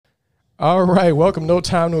All right, welcome. No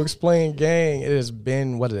Time to Explain, gang. It has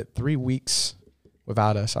been, 3 weeks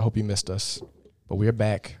without us. I hope you missed us, but we're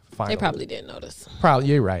back finally. They probably didn't notice. Probably,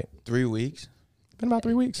 you're right. 3 weeks. Been about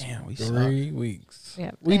 3 weeks. Damn, we 3 weeks.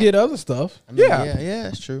 Yeah, We did other stuff. I mean, Yeah. yeah,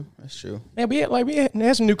 that's true. That's true. Yeah, we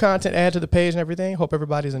had some new content added to the page and everything. Hope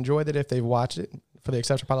everybody's enjoyed it if they've watched it. For the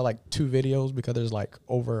exception, probably like 2 videos because there's like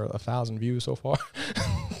over 1,000 views so far.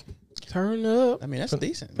 Turn up. I mean, that's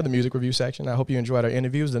decent. For the music review section. I hope you enjoyed our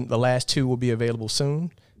interviews. The last 2 will be available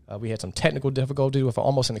soon. We had some technical difficulties with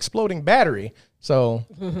almost an exploding battery. So,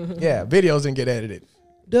 yeah, videos didn't get edited.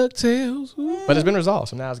 DuckTales. But it's been resolved,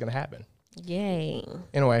 so now it's going to happen. Yay.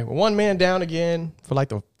 Anyway, we're 1 man down again for like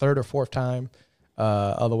the 3rd or 4th time.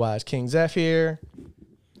 Otherwise, King Zeph here.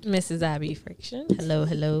 Mrs. Abby Friction. Hello,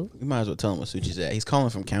 hello. We might as well tell him what Suchi's at. He's calling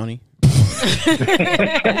from county.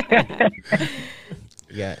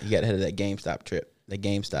 He got ahead of that GameStop trip. The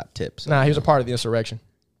GameStop tips. Nah, he was a part of the insurrection.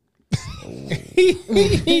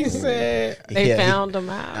 He said. They found him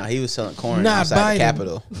out. Nah, he was selling corn Not outside Biden. the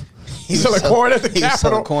Capitol. He was selling corn at the He was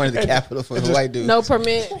selling Capitol. corn at the Capitol for the white dude. No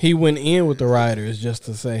permit. He went in with the riders just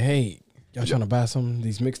to say, hey, y'all trying to buy some of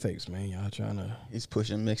these mixtapes, man. Y'all trying to. He's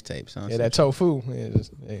pushing mixtapes. Huh? Yeah, that tofu. Yeah,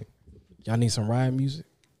 hey. Y'all need some riot music?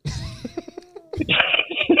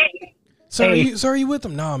 Sir, are you with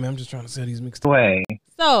them? No, man, I'm just trying to sell these mixtapes. Way.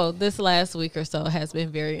 So this last week or so has been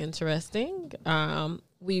very interesting.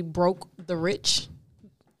 We broke the rich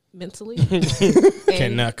mentally.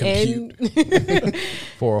 Cannot compute.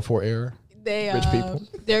 404 error. They Rich people.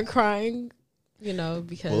 They're crying,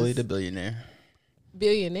 because Bully the billionaire.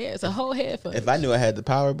 billionaires, a whole head full. If I knew I had the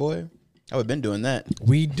power, boy, I would have been doing that.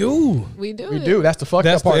 We do. We do. We it. do. That's the fucked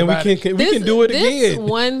up part And about we it. can do it this again.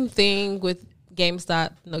 one thing with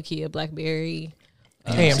GameStop, Nokia, BlackBerry,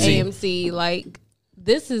 AMC. like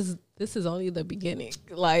this is only the beginning.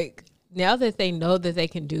 Like now that they know that they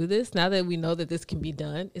can do this, now that we know that this can be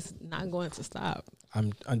done, it's not going to stop.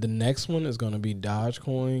 The next one is going to be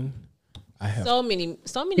Dogecoin. I have So many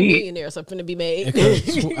millionaires are going to be made.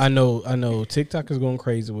 I know TikTok is going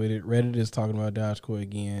crazy with it. Reddit is talking about Dogecoin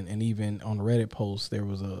again, and even on the Reddit post there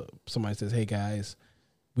was somebody says, "Hey guys,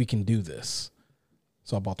 we can do this."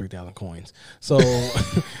 So I bought 3,000 coins. So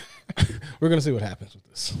we're gonna see what happens with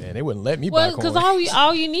this. Man, they wouldn't let me buy Well, corn. because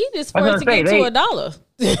all you need is for I it was to gonna get say, to $1.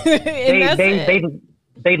 And that's it.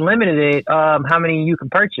 They limited it. How many you can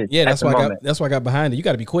purchase? Yeah, that's at the why moment. that's why I got behind it. You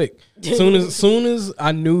got to be quick. Soon as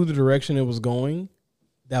I knew the direction it was going,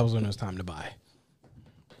 that was when it was time to buy.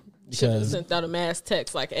 Should have Because sent out a mass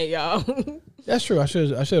text like, "Hey y'all." that's true. I should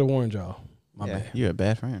have warned y'all. My Yeah, bad. you're a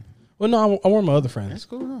bad friend. Well, no, I warned my other friends. That's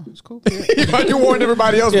cool. No, it's cool. You warned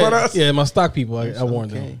everybody else but us. Yeah, my stock people. I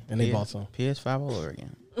warned Okay. them, and they bought some. PS5 all over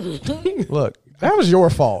again. Look, that was your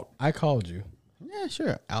fault. I called you. Yeah,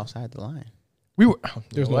 sure. Outside the line. We were.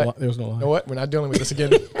 There's you know no. what? There's no You line. know what? We're not dealing with this again.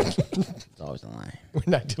 It's always the line. We're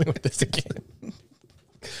not dealing with this again.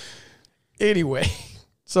 Anyway,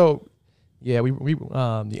 so yeah, we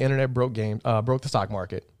the internet broke the stock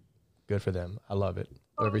market. Good for them. I love it.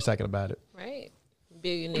 Every second about it. Right.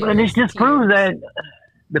 Billionaires. But this just proves that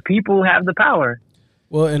the people have the power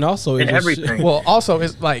Well, and also in it just- everything. Well, also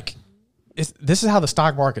it's like this is how the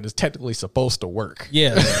stock market is technically supposed to work.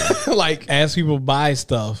 Yeah, Like as people buy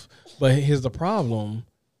stuff. But here's the problem: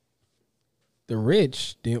 the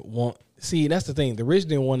rich didn't want. See, that's the thing. The rich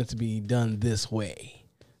didn't want it to be done this way.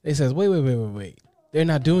 They says, wait. They're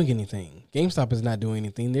not doing anything. GameStop is not doing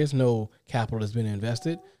anything. There's no capital that's been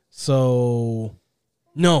invested. So,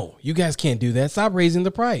 no, you guys can't do that. Stop raising the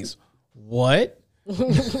price. What?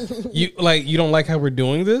 You don't like how we're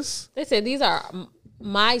doing this? They said these are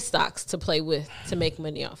my stocks to play with to make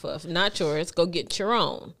money off of, not yours. Go get your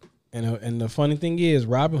own. And the funny thing is,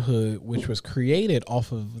 Robinhood, which was created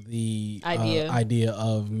off of the idea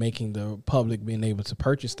of making the public being able to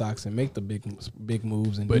purchase stocks and make the big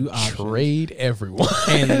moves and do options. trade everyone.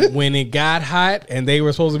 And when it got hot and they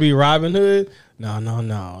were supposed to be Robinhood,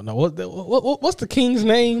 no. What's the king's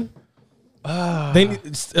name?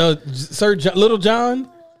 Sir Little John.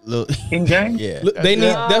 King James? Yeah. They need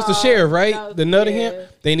that's the sheriff, right? that was The Nottingham. yeah.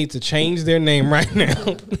 They need to change their name right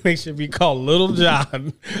now. They should be called Little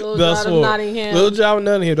John. Little Thus John of far. Nottingham. Little John of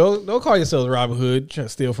Nottingham. Don't call yourselves Robin Hood, trying to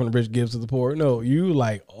steal from the rich, gives to the poor. No, you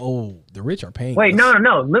like, the rich are paying. Wait, us.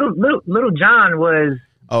 no. Little John was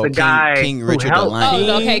Oh, the guy King who Richard the helped. Lion.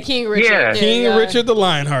 Oh, okay, King Richard. Yeah. King Richard the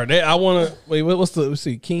Lionheart. I want to wait. Let's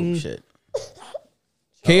see. King Shit.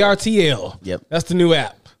 KRTL. Yep. That's the new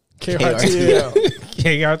app. KRTL.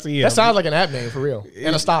 KRTL. That sounds like an app name for real.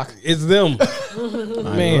 And a stock. It's them, Well.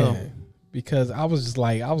 man. Because I was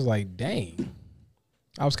like, dang.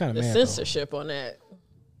 I was kind of The mad. Though. censorship on that.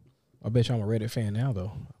 I bet you I'm a Reddit fan now,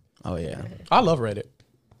 though. Oh yeah. I love Reddit.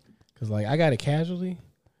 Cause like I got it casually.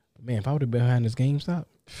 Man, if I would have been behind this GameStop,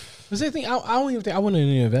 the same thing. I don't even think I wouldn't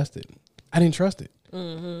have invested. I didn't trust it.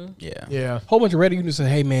 Yeah. Yeah. Whole bunch of Reddit users said,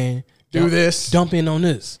 "Hey man, Do this. dump in on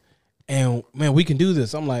this, and man, we can do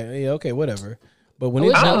this." I'm like, "Yeah, okay, whatever." But when I it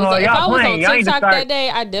wish I don't was know, if y'all I was playing. on Y'all need to TikTok start- that day,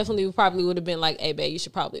 I definitely probably would have been like, "Hey, babe, you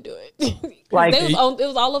should probably do it." 'Cause Like- it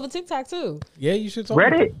was all over TikTok too. yeah, you should talk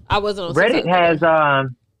Reddit I wasn't on Reddit TikTok. has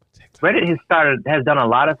has done a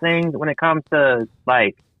lot of things when it comes to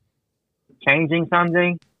like changing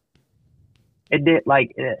something. It did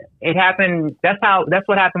like it happened. That's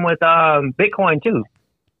what happened with Bitcoin too.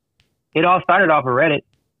 It all started off of Reddit.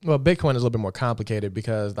 Well, Bitcoin is a little bit more complicated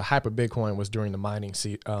because the hyper Bitcoin was during the mining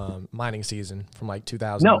season from like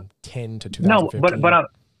 2010 to 2015. No, but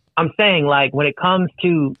I'm saying like when it comes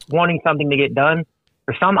to wanting something to get done,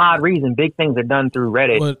 for some odd reason, big things are done through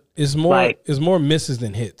Reddit. But it's more misses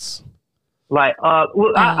than hits. Like I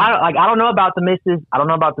don't know about the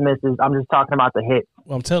misses. I'm just talking about the hits.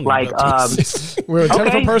 Well, I'm telling Like you. We're telling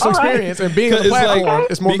Okay, from personal all right. experience and being on the It's like- platform,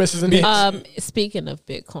 it's more misses than hits. Speaking of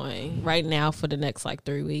Bitcoin, right now for the next like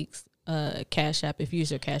 3 weeks, Cash App, if you use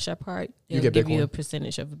your Cash App card, it'll get give you Bitcoin. a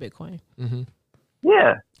percentage of a Bitcoin.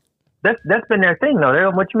 Yeah, that's been their thing though.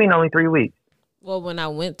 What you mean only 3 weeks? Well, when I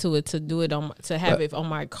went to it to do it to have it on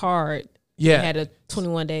my card, Yeah. it had a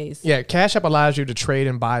 21 days. Yeah, Cash App allows you to trade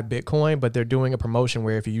and buy Bitcoin, but they're doing a promotion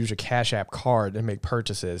where if you use your Cash App card and make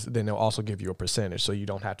purchases, then they'll also give you a percentage, so you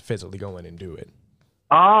don't have to physically go in and do it.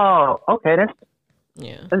 Oh, okay,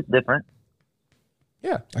 Yeah. that's different.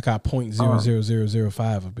 Yeah. I got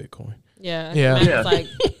 0.00005 of Bitcoin Yeah. Yeah. Mine Yeah. was like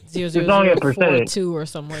only a percentage. 0.0042 or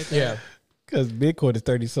something like that. Yeah. because Bitcoin is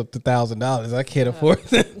 $30,000. I can't afford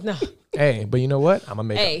that. No. Hey, but you know what? I'm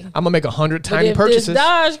gonna make 100 But tiny if purchases. this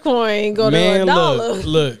Dogecoin go to Man, $1,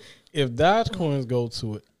 look. If Dogecoins go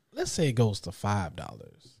to it, let's say it goes to $5.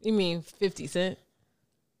 you mean 50 cent?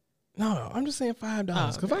 No, I'm just saying $5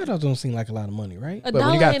 Oh, because $5 don't seem like a lot of money, right? A But when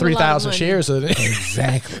dollar you got ain't a lot of 3,000 money. shares of it,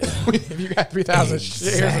 Exactly. if you got 3,000 shares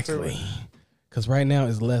of Exactly. it, Because right now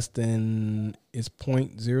it's less than it's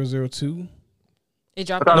 0.002. It I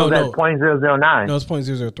dropped. thought No, it was no. at 0.009. No, it's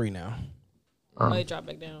 0.003 now. Oh, it dropped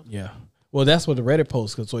back down. Yeah. Well, that's what the Reddit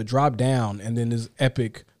post. So it dropped down, and then this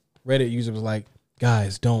epic Reddit user was like,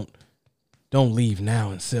 "Guys, don't leave now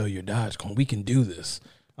and sell your Dogecoin. We can do this."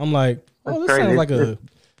 I'm like, "Oh, this That's sounds crazy. like a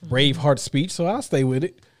Braveheart speech." So I'll stay with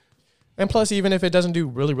it. and plus, even if it doesn't do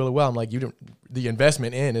really, really well, I'm like, the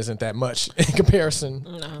investment in isn't that much in comparison.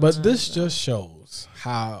 But this just shows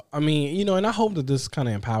how, I mean, and I hope that this kind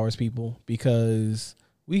of empowers people because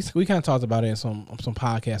we kind of talked about it in some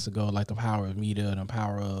podcasts ago, like the power of media and the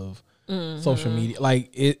power of social media.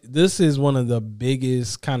 Like this is one of the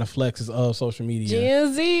biggest kind of flexes of social media.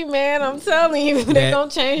 Gen Z, man, I'm telling you, they're that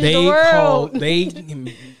gonna change they the world.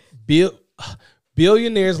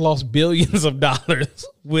 Billionaires lost billions of dollars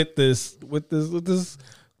with this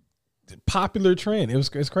popular trend.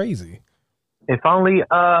 It's crazy. If only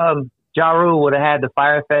Ja Rule would have had the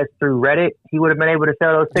Fire Fest through Reddit, he would have been able to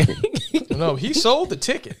sell those tickets. No, he sold the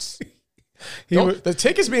tickets. He would, The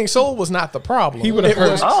tickets being sold was not the problem. He would've It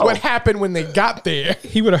was heard- what happened when they got there.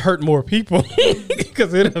 he would have hurt more people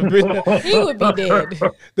because it'd have been He would be dead.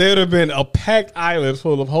 there would have been a packed island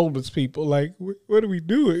full of homeless people. Like, what are we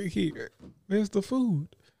doing here? Where's the food?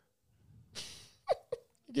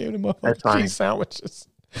 Gave them up That's fine. cheese sandwiches.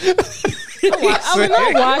 When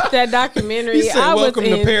I watched that documentary, He said, I was "Welcome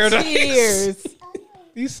to in paradise." tears.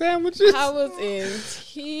 These sandwiches. I was in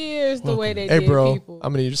tears the way they Hey, did bro, people.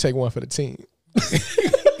 I'm gonna need you to take one for the team.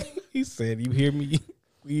 He said, "You hear me?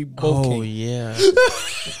 We both Oh can't." yeah.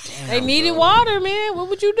 They needed water, man. What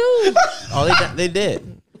would you do? Oh, they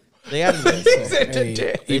did. They had to. Hey,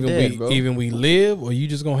 They did, bro. even we live, or you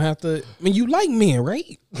just gonna have to. I mean, you like men,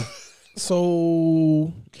 right?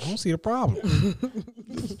 So I don't see the problem.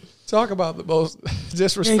 Talk about the most Ain't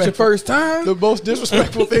disrespectful. your first time. The most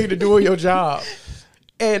disrespectful thing to do in your job.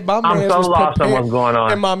 And my I'm man so was lost on prepared. what's going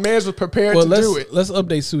on. And my man was prepared Well, to let's do it. let's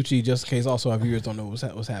update Suchi just in case. Also, our viewers don't know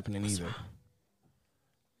what's happening either.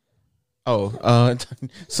 Oh,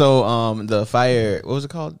 so the fire. What was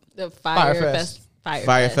it called? The Fire Fire Fest.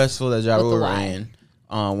 Fire Festival that Ja With the Rule Y.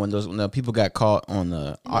 ran. When the people got caught on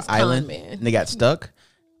the was island con man. and they got stuck,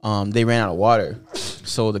 they ran out of water.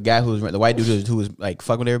 So the guy the white dude who was like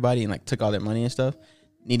fucking with everybody and like took all their money and stuff,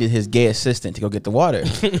 needed his gay assistant to go get the water.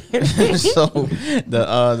 So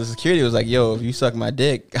the security was like, "Yo, if you suck my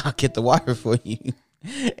dick, I'll get the water for you."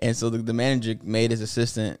 And so the manager made his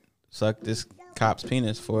assistant suck this cop's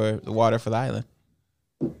penis for the water for the island.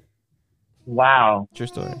 Wow. True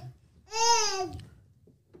story.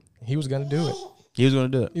 He was gonna do it. He was gonna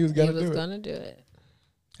do it. He was He gonna was do it. gonna do it.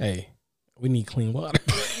 Hey, we need clean water.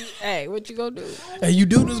 Hey, what you gonna do? Hey, you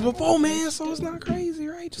do this before, man, so it's not crazy,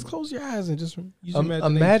 right? Just close your eyes and just use your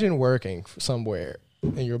imagination. Imagine working somewhere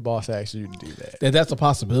and your boss asks you to do that. That's a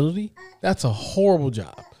possibility. That's a horrible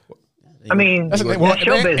job. I mean, that's your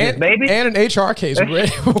business, baby. And an HR case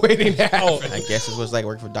waiting to happen. I guess it's what's like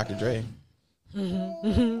working for Dr. Dre. Or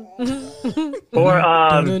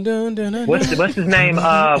what's his name?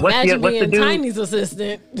 Imagine What's the being dude? Tiny's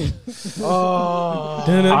assistant.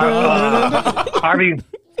 Harvey.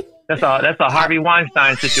 That's a Harvey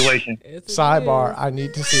Weinstein situation. Sidebar: I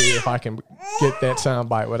need to see if I can get that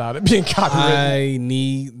soundbite without it being copyrighted. I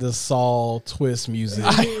need the Saw twist music.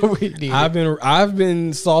 We need I've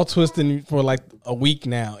been Saw twisting for like a week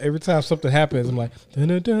now. Every time something happens, I'm like, dun,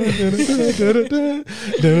 dun, dun, dun, dun, dun, dun,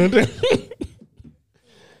 dun, dun.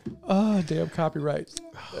 Oh, damn copyrights.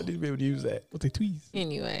 I need to be able to use that. What they tweet.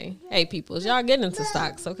 Anyway, hey people, y'all get into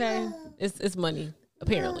stocks, okay? It's money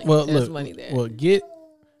apparently. Well, There's look, money there. well,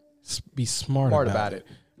 be smart about it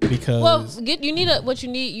because Well, you need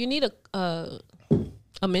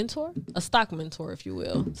a mentor, a stock mentor, if you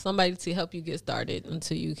will, somebody to help you get started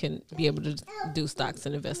until you can be able to do stocks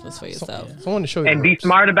and investments for yourself. Someone to show you. And the be ropes.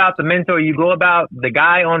 smart about the mentor. You go about the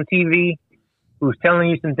guy on TV who's telling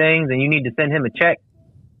you some things, and you need to send him a check.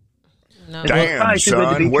 No. Damn, Damn,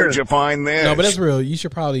 son, where'd you find this? no, but that's real. You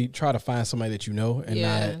should probably try to find somebody that you know and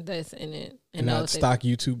Yeah, not that's in it. and know not what they-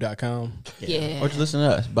 stockyoutube.com. Yeah. Or just listen to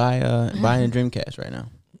us. Buying a Dreamcast right now.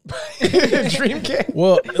 Dreamcast.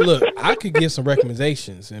 Well, look, I could give some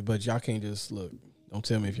recommendations, but y'all can't just look. Don't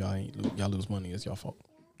tell me if y'all lose money. It's y'all fault.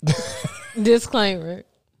 Disclaimer.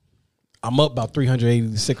 I'm up about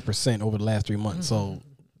 386% over the last 3 months, so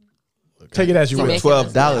Take it as you So will. make-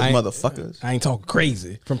 $12, I- motherfuckers. I ain't talking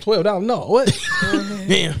crazy. From $12, no, what?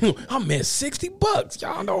 Damn, I'm at $60.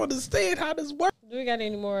 Y'all don't understand how this works. Do we got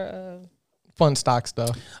any more? Fun stock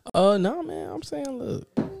stuff. No, man. I'm saying, look.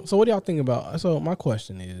 So, what do y'all think about? So, my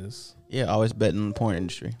question is, Yeah, always betting on the porn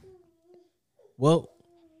industry. well,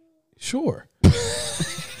 sure,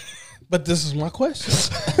 but this is my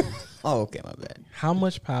question: Oh, okay, my bad. how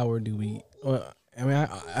much power do we? I mean,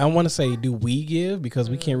 I want to say, do we give because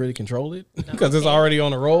we can't really control it because it's already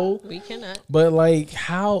on the roll. We cannot. But like,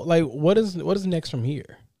 how? Like, what is next from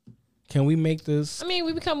here? Can we make this? I mean,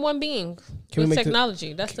 we become one being Can we with make the-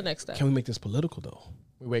 technology. That's the next step, Can we make this political though?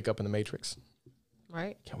 We wake up in the Matrix.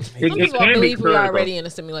 right? Can we make It- Some it people can be believe we're political. already in a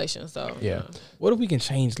simulation. So Yeah. What if we can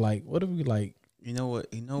change? Like, what if we like? You know what?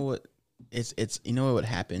 It's you know what would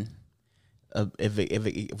happen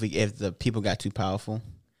if the people got too powerful.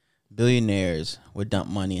 Billionaires would dump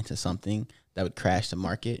money into something that would crash the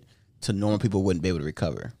market, so normal people wouldn't be able to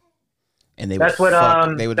recover, and they That's would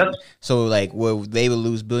what, they would that's- so like they would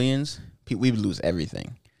lose billions, we would lose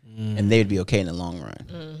everything, and they would be okay in the long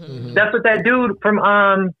run. That's what that dude from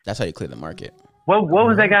That's how you clear the market. what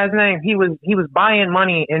was that guy's name? He was buying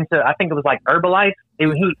money into, I think it was like Herbalife. He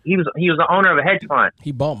was the owner of a hedge fund.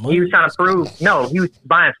 He bought money. He was trying to prove he was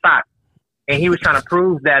buying stock, and he was trying to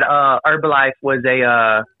prove that Herbalife was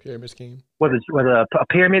a Pyramid scheme. was a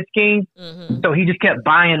pyramid scheme. So he just kept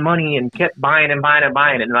buying money and kept buying and buying and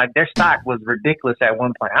buying, and like their stock was ridiculous at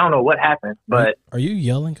one point. I don't know what happened, but Are you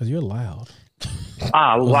yelling because you're loud? we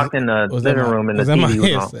walked in the Was that living my- room and the was that my TV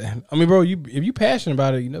was on. headset? I mean, bro, if you passionate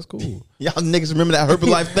about it, that's cool. Y'all niggas remember that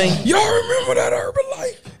Herbalife thing? Y'all remember that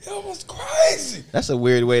Herbalife? That was crazy. That's a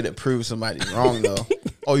weird way to prove somebody's wrong, though.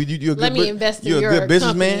 Oh, you're a Let good, me invest in you're a your good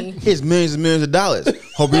businessman. company. Here's millions and millions of dollars.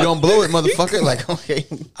 Hope you don't blow it, motherfucker. Like, okay,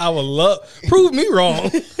 I would love prove me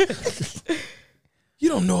wrong. You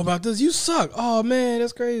don't know about this. You suck. Oh man,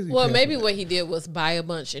 that's crazy. Well, Yeah. maybe what he did was buy a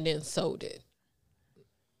bunch and then sold it.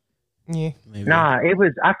 Yeah. maybe. Nah, it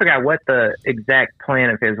was, I forgot what the exact plan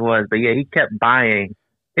of his was, but yeah, he kept buying.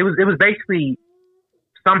 It was basically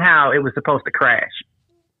somehow it was supposed to crash,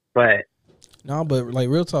 but No, but like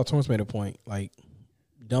real talk, Torrance made a point. Like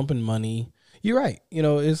dumping money. You're right. You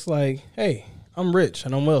know, it's like, hey, I'm rich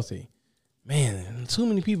and I'm wealthy. Man, too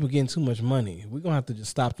many people getting too much money. We're gonna have to just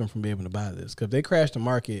stop them from being able to buy this because if they crash the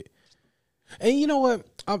market. And you know what?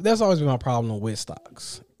 That's always been my problem with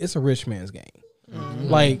stocks. It's a rich man's game.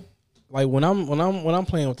 Like when I'm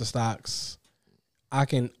playing with the stocks,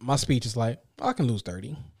 my speech is like, I can lose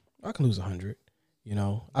 30, I can lose 100. You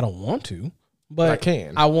know, I don't want to. But I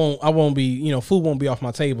can. I won't be. You know, food won't be off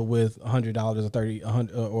my table with $100 or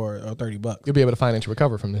 $30 or $30. You'll be able to financially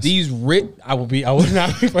recover from this. These rich, I would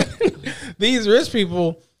not be. These rich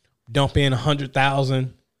people dump in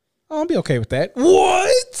 100,000. I'll be okay with that.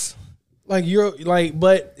 What? Like you're like,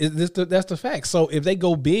 but that's the fact. So if they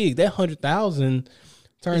go big, that 100,000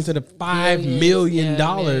 turns into $5 million,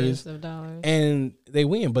 millions of dollars. and they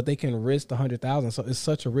win, but they can risk the 100,000. So it's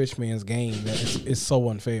such a rich man's game that it's so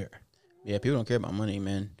unfair. Yeah, people don't care about money,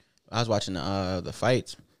 man. I was watching the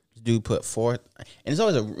fights. This dude put and it's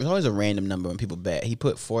always a random number when people bet. He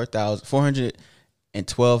put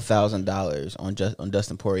 $412,000 on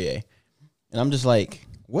Dustin Poirier, and I'm just like,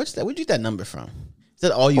 what's that? Where'd you get that number from? Is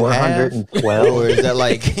that all you have? 412, or is that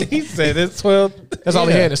like He said it's 12. That's all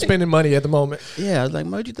he had is spending money at the moment. Yeah, I was like,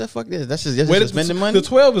 where'd you the fuck this? That's just spending money. The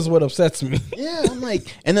 12 is what upsets me. Yeah, I'm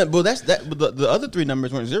like, and then but the other three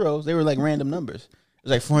numbers weren't zeros. They were like random numbers. It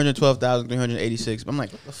was like 412,386. I'm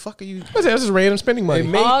like, what the fuck are you? That's just random spending money.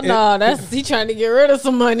 He trying to get rid of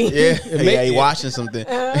some money. Yeah, he watching something.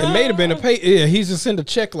 It may have been a pay. Yeah, he's just send a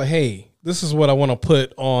check like, hey, this is what I want to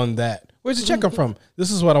put on that. Where's the check come from? This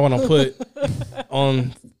is what I want to put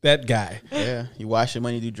on that guy. Yeah, he washed your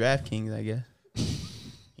money through DraftKings, I guess.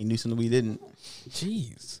 He knew something we didn't.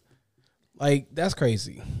 Jeez, like that's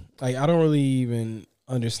crazy. Like I don't really even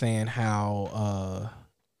understand how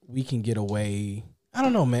we can get away. I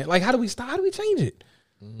don't know, man. Like how do we stop? How do we change it?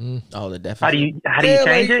 Oh, the deficit. How do you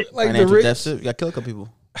change it? Like the Financial rich. deficit. You got to kill a couple people.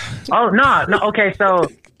 Oh no. Okay, so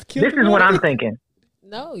this is what I'm thinking.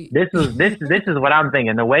 No. This is what I'm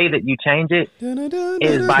thinking. The way that you change it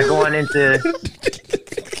is by going into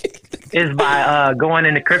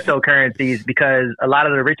cryptocurrencies, because a lot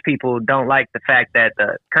of the rich people don't like the fact that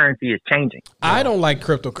the currency is changing. I don't like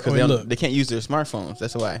crypto. Because they can't use their smartphones.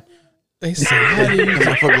 That's why. They say how do you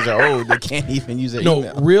Motherfuckers are old. They can't even use their No,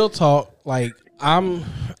 email. real talk. Like I'm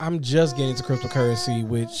just getting into cryptocurrency,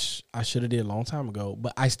 which I should have did a long time ago,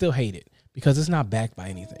 but I still hate it because it's not backed by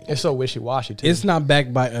anything. It's so wishy-washy, too. It's not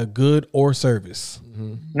backed by a good or service.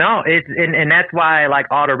 No, it's and that's why like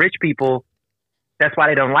all the rich people, that's why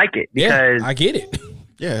they don't like it, because Yeah, I get it.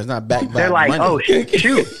 Yeah, it's not backed by they're like, money. oh shoot.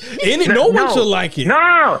 No one should like it.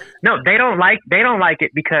 No, they don't like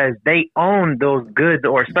it because they own those goods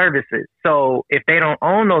or services. So if they don't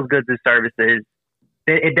own those goods or services,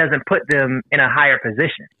 it doesn't put them in a higher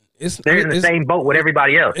position. They're in the same boat with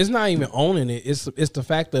everybody else. It's not even owning it. It's the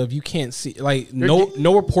fact of you can't see, like no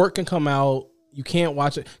report can come out. You can't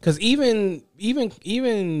watch it because even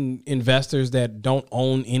investors that don't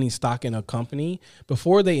own any stock in a company,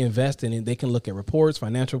 before they invest in it, they can look at reports,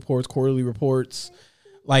 financial reports, quarterly reports.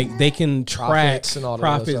 Like they can track Profits and all that other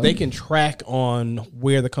profits. stuff. They can track on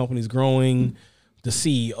where the company's growing, the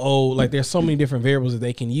CEO. Like there's so many different variables that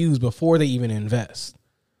they can use before they even invest.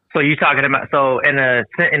 So you're talking about, so in a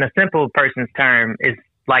simple person's term, is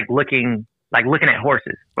like looking at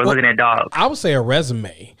horses or looking at dogs. I would say a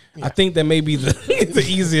resume. I think that may be the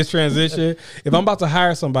easiest transition. If I'm about to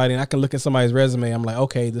hire somebody and I can look at somebody's resume, I'm like,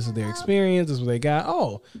 okay, this is their experience. This is what they got.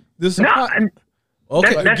 Oh, this is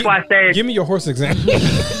okay. That's why I said. Give me your horse example.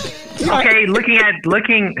 Okay, looking at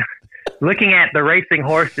the racing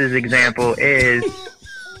horses example is,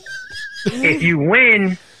 if you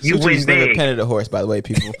win, you Suchi win just never big. petted a horse, by the way,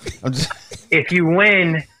 people. I'm just. If you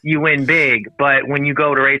win, you win big. But when you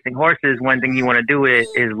go to racing horses, one thing you want to do is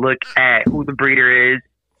look at who the breeder is,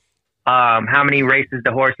 how many races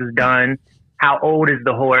the horse has done, how old is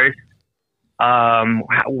the horse,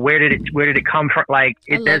 where did it come from? Like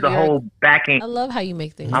there's a whole backing. I love how you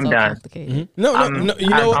make things I'm so done. complicated. No.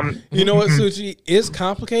 You know what, Suchi? It's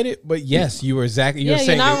complicated, but yes, you are exactly. You're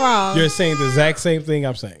saying not wrong. You're saying the exact same thing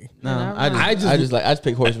I'm saying. No, I I just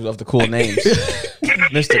pick horses off the cool names.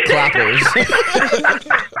 Mr. Cloppers.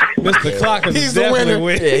 Mr. Clockers He's is the definitely winner.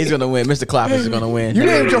 win. Yeah, he's gonna win. Mr. Cloppers is gonna win. You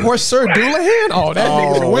named your horse Sir Doulahan? Oh, that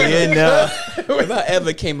nigga's a winner. If I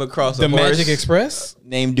ever came across a The horse Magic Express.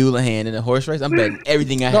 named Doulahan in a horse race, I'm betting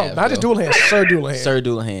everything I No, have. not just bro. Doulahan, Sir Doulahan. Sir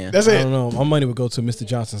Doulahan. That's I it. don't know. My money would go to Mr.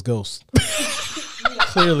 Johnson's ghost.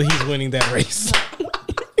 Clearly, he's winning that race.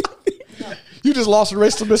 You just lost the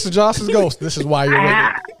race to Mr. Johnson's ghost. This is why you're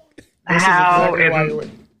winning. This is exactly why you're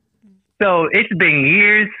winning. So it's been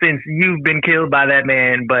years since you've been killed by that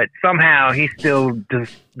man, but somehow he still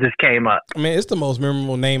just came up. I mean, it's the most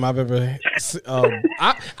memorable name I've ever.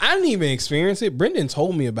 I didn't even experience it. Brendan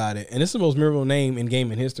told me about it, and it's the most memorable name in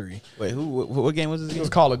gaming history. Wait, what game was this It again? was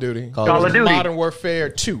Call of Duty. Call of Duty. Modern Warfare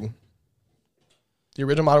 2. The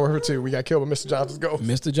original Modern Warfare 2. We got killed by Mr. Johnson's ghost.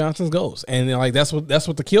 Mr. Johnson's ghost, and like that's what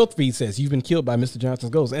the kill feed says. You've been killed by Mr.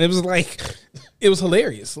 Johnson's ghost, and it was like, it was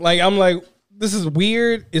hilarious. Like I'm like, this is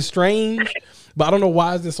weird. It's strange, but I don't know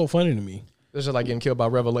why is this so funny to me. This is like getting killed by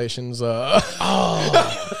Revelations. Man,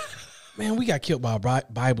 we got killed by a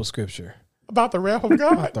Bible scripture. About the wrath of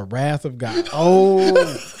God. The wrath of God. Oh,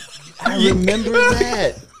 I remember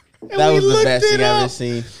that. That we was the looked best it thing I've up. ever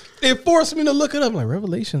seen. It forced me to look it up. I'm like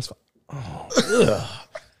Revelations. Oh, ugh.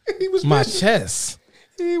 He was My missing. chest.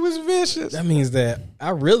 He was vicious. That means that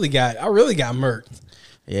I really got murked.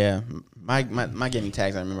 Yeah, my gaming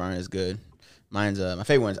tags I remember aren't as good. Mine's my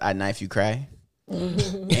favorite one is I Knife You Cry. Do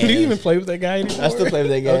you even play with that guy anymore? I still play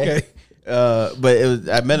with that guy. Okay. But it was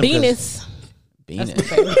I met him. Venus. Venus.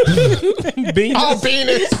 Beans. Oh,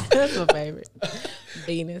 penis. That's my favorite.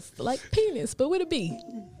 Venus, like penis, but with a B.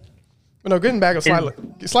 But no, getting back on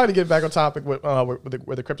slightly get back on topic with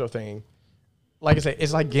the crypto thing. Like I said,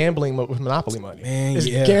 it's like gambling with Monopoly money. Man, it's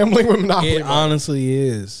yeah. gambling with Monopoly It money. honestly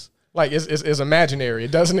is. Like it's imaginary.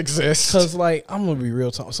 It doesn't exist. Cause like I'm gonna be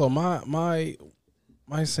real talk. So my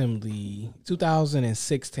assembly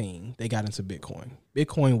 2016 they got into Bitcoin.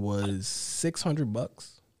 Bitcoin was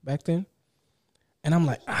 $600 back then, and I'm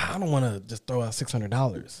like I don't want to just throw out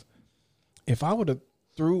 $600. If I would have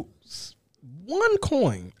threw one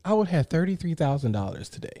coin, I would have $33,000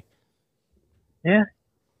 today. Yeah.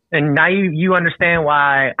 And now you understand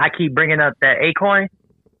why I keep bringing up that Acoin?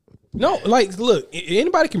 No, like look,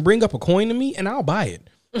 anybody can bring up a coin to me and I'll buy it.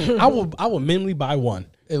 I will minimally buy one.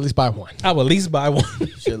 At least buy one. I will at least buy one.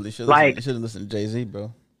 Should have listened to Jay-Z,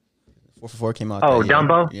 bro. 444 came out. Oh, that year.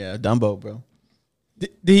 Dumbo? Yeah, Dumbo, bro. Did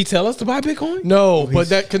he tell us to buy Bitcoin? No, but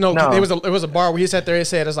that no. No. It was a bar where he sat there and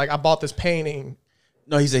said, "It's like I bought this painting."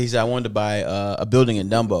 No, he said I wanted to buy a building in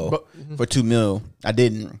Dumbo for $2 million. I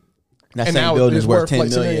didn't. That And same now building it's is worth worth $10 like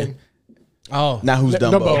 $2 million. million. Oh, Now who's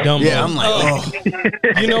Dumbo? Dumbo. Yeah, I'm like,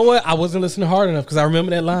 oh. you know what? I wasn't listening hard enough because I remember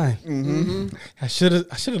that line. Mm-hmm. I should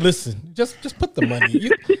have listened. Just put the money.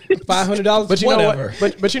 $500. But you whatever. know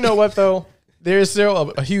what? But you know what though? There's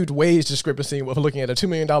still a huge wage discrepancy with looking at a $2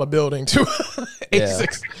 million building to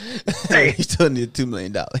 86. He still needed $2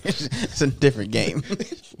 million. It's a different game.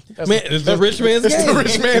 Man, it's the rich man's It's the game.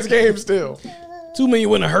 rich man's game still. $2 million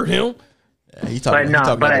wouldn't have hurt him. Yeah, he talking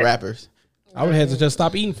about the rappers. I would have had to just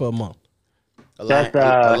stop eating for a month. A line,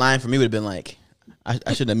 That's, a line for me would have been like, I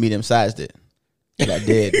shouldn't have medium sized it. But I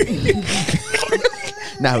did.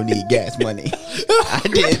 Now who need gas money? I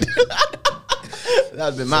did. That would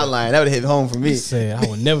have been my line. That would have hit home for me. He said, I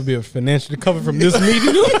would never be able to financially cover from this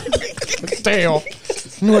meeting. Damn.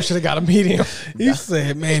 Knew I should have got a medium. He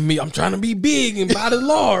said, man, I'm trying to be big and buy the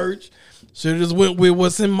large. Should have just went with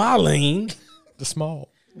what's in my lane. The small.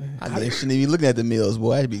 I shouldn't even be looking at the meals,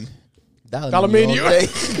 boy. I'd be Dollar menu. all day.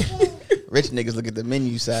 Rich niggas look at the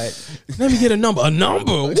menu side. Let me get a number. A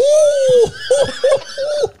number? Woo!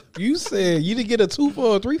 You said you didn't get a 2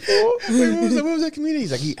 for a 3 for? What was that comedian?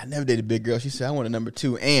 He's like, I never dated a big girl. She said, I want a number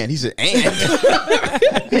 2. And he said, and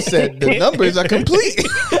he said, the numbers are complete.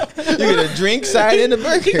 You get a drink side and a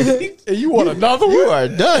burger. And you want another You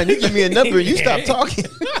one? are done. You give me a number and you stop talking.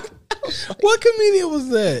 What comedian was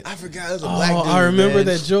that? I forgot it was a black dude. I remember man.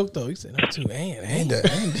 that joke though. He said, "Not too and."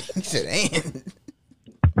 He said, and.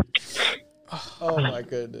 Oh my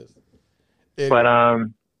goodness. But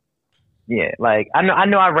yeah, like I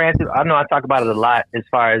know I talk about it a lot as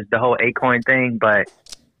far as the whole Acoin thing, but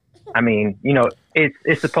I mean, you know,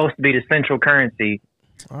 it's supposed to be the central currency.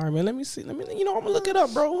 All right, man. Let me see. I'm gonna look it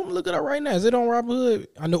up, bro. I'm gonna look it up right now. Is it on Robinhood?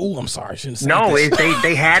 I know. Oh, I'm sorry. I shouldn't say No, this.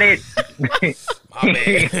 they had it.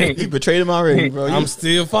 You betrayed him already, bro. I'm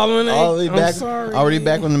still following it. already I'm back. sorry. Already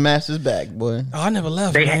back on the master's back, boy. Oh, I never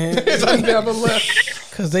left, They- man. I never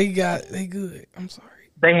left. Because they good. I'm sorry.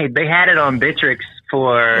 They had it on Bittrex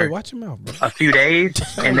for Hey, watch your mouth, bro. a few days,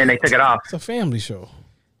 and then they took it off. It's a family show.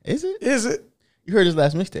 Is it? Is it? You heard his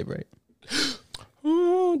last mixtape, right?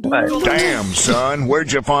 Oh, But Damn, son,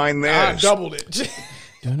 where'd you find I this? doubled it.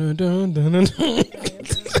 dun, dun, dun, dun, dun.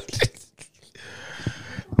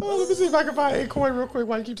 Oh, let me see if I can find Acoin real quick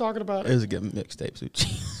while you keep talking about It it. was a good mixtape,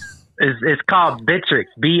 Suchi. it's called Bittrex,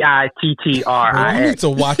 Bro, you need Bittrex. to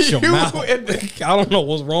watch your You mouth. and the- I don't know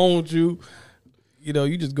what's wrong with you. You know,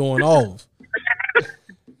 you just going off.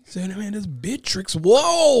 Say, man, this Bittrex.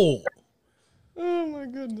 Whoa. Oh my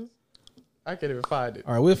goodness. I can't even find it.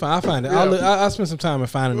 All right, I'll find it. Yeah. I'll spend some time in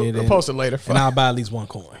finding it. We'll post it later. And I'll buy at least one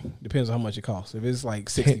coin. Depends on how much it costs. If it's like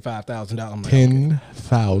 $65,000, I'm like,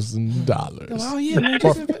 $10,000. oh yeah, man.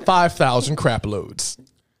 Or Just, 5,000 crap loads.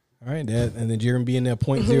 all right, that and then Jeremy being there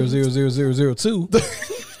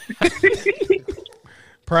 0.000002.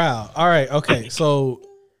 Proud. All right, okay. So,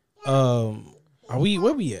 are we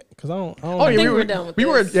where we at? Because I don't. Oh yeah, think we we're were done with we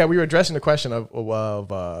were this. we were addressing the question of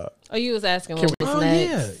Oh, you was asking what was Oh next.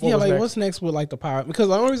 yeah, What yeah. was Like next? what's next with like the power? Because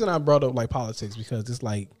the only reason I brought up like politics because it's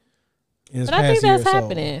like. In this But I think past year that's or so-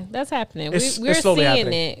 happening. That's happening. It's We're slowly seeing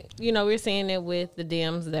happening. it. You know, we're seeing it with the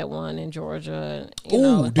Dems that won in Georgia. You Ooh,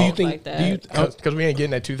 know, do you stuff think? like that. Do you? because we ain't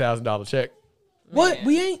getting that $2,000 check. What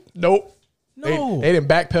we ain't? Nope. No. They didn't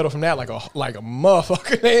backpedal from that like a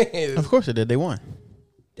motherfucker. They is. Of course they did. They won.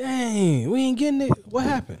 Dang, we ain't getting it. What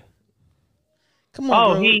happened? Come on,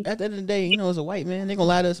 Oh, bro. he- At the end of the day, as a white man, they gonna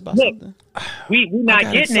lie to us about Look. something. We not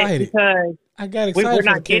got getting excited. it because I got we're excited for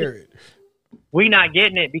not the getting- carrot. we not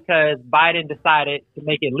getting it because Biden decided to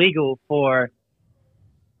make it legal for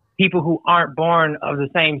people who aren't born of the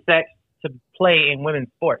same sex to play in women's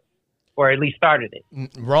sports, or at least started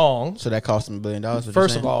it. Wrong. So that cost them $1 billion.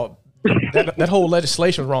 First of all, that whole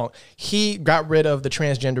legislation was wrong. He got rid of the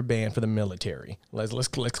transgender ban for the military. Let's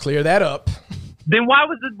clear that up. Then why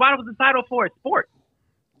was the title for it sport?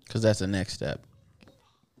 because that's the next step.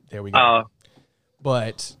 There we go.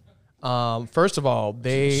 But first of all,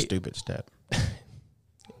 they Stupid step.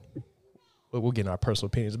 we'll get in our personal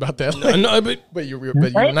opinions about that. No, but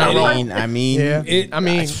you're not wrong. I mean, Yeah, It-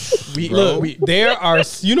 we look, we there are,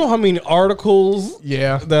 you know how many articles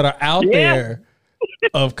yeah. that are out Yeah. there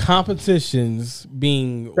of competitions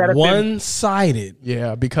being That have been- one-sided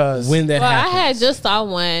Yeah, because when that Well, happens. I had just saw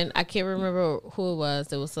one. I can't remember who it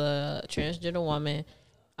was. It was a transgender woman.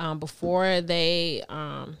 Before they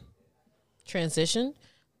transitioned,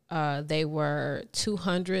 they were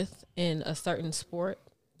 200th in a certain sport.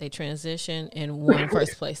 They transitioned and won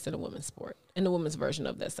first place in the women's sport, in the women's version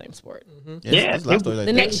of that same sport. Yeah. There's a lot of stories like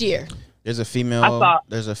The that. next year. There's a I female. thought-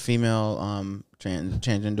 There's a female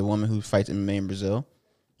transgender woman who fights MMA in Brazil,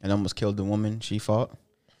 and almost killed the woman she fought.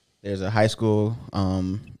 There's a high school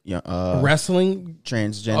Wrestling,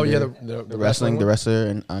 transgender. Oh, yeah, the the wrestling one? wrestler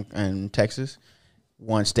in Texas,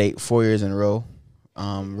 won state 4 years in a row,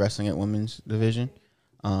 wrestling at women's division.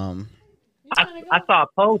 I saw a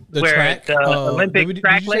post the where track, the Olympic did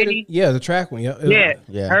track you say lady. yeah, the track one. Yeah,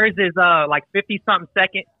 Yeah, hers is like 50 something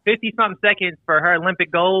seconds for her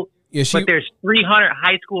Olympic gold. yeah. But there's 300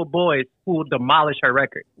 high school boys who will demolish her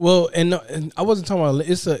record. Well, and I wasn't talking about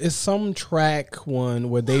it's some track one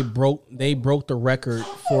where they broke the record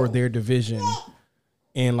for their division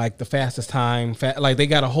in like the fastest time. Like they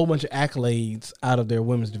got a whole bunch of accolades out of their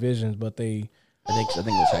women's divisions, but I think it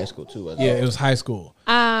was high school too. Wasn't yeah, it? it was high school.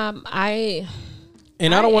 I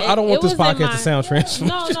don't want this it was in podcast to sound trans.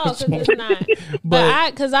 No, because it's not. But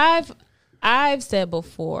because I've said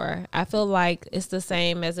before, I feel like it's the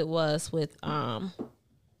same as it was with black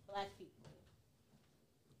people.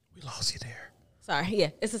 We lost you there. Sorry, yeah,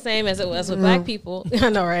 it's the same as it was with black people. I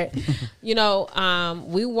know, right?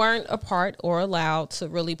 We weren't a part or allowed to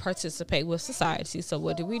really participate with society. So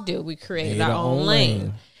what did? We created Made our our own own lane.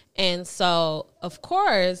 lane. And so, of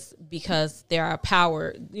course, because there are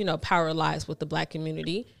power lies with the black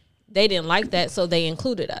community, they didn't like that, so they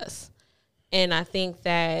included us. And I think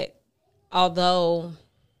that although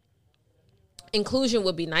inclusion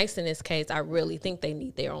would be nice in this case, I really think they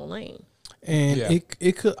need their own lane. And Yeah.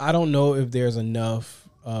 it could. I don't know if there's enough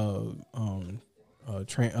of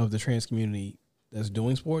the trans community that's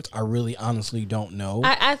doing sports. I really honestly don't know.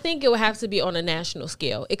 I think it would have to be on a national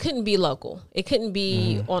scale. It couldn't be local. It couldn't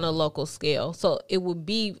be on a local scale. So it would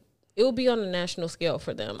be on a national scale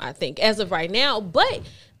for them, I think, as of right now. But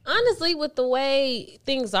honestly, with the way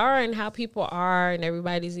things are and how people are and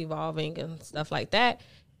everybody's evolving and stuff like that,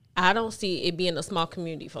 I don't see it being a small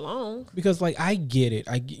community for long. Because like I get it.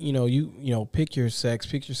 You pick your sex,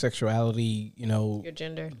 pick your sexuality, Your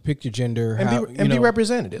gender. pick your gender and be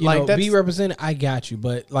represented. Like be that's represented. I got you,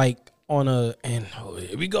 but like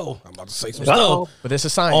here we go. I'm about to say some Uh-oh. stuff but it's a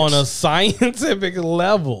science. on a scientific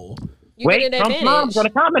level. You Wait, get an Trump's mom's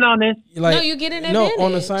advantage. gonna comment on this. Like, No, you get an No, on a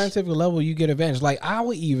advantage. scientific level, you get advantage. Like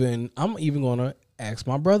I'm even gonna ask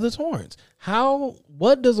my brother Torrance,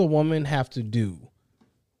 what does a woman have to do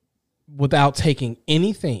without taking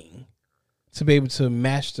anything to be able to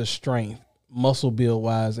match the strength, muscle build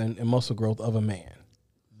wise, and muscle growth of a man?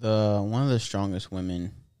 One of the strongest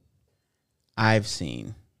women I've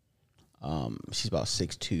seen. She's about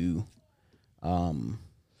 6'2",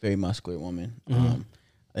 very muscular woman.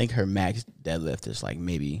 I think her max deadlift is like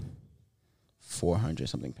maybe 400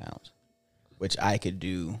 something pounds, which I could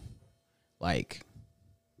do like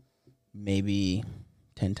maybe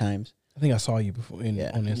 10 times. I think I saw you before on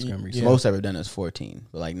Instagram The recently. most I've ever done is 14,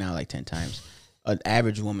 but like now like 10 times. An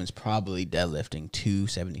average woman's probably deadlifting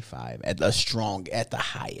 275 at the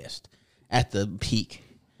highest, at the peak.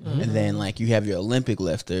 And then like you have your Olympic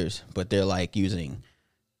lifters, but they're like using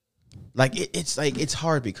like it's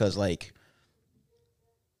hard because like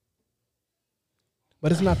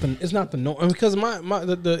But it's not the norm, because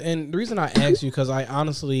and the reason I asked you, because I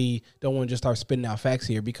honestly don't want to just start spitting out facts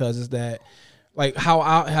here, because it's that like how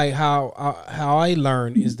I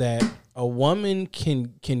learned is that a woman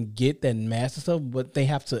can get that massive stuff, but they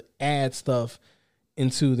have to add stuff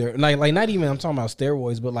into their like not even I'm talking about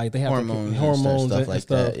steroids, but like they have hormones and stuff like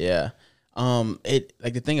that. Yeah. It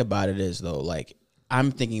like the thing about it is though, like I'm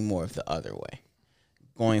thinking more of the other way,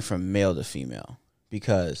 going from male to female.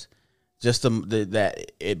 because just by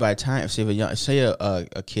the time say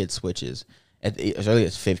a kid switches as early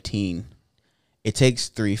as 15, it takes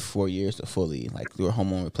 3-4 years to fully through a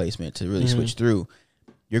hormone replacement to really switch through.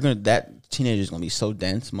 That teenager is gonna be so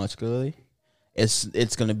dense muscularly.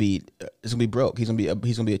 It's gonna be broke. He's gonna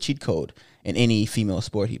be a cheat code in any female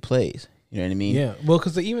sport he plays. You know what I mean? Yeah. Well,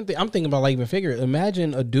 because I'm thinking about even figure.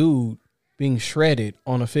 Imagine a dude being shredded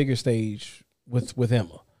on a figure stage with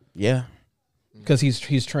Emma. Yeah. Because he's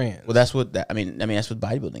trans. Well, that's what I mean. That's what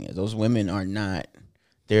bodybuilding is. Those women are not.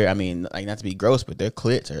 They're. Not to be gross, but their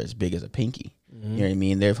clits are as big as a pinky. You know what I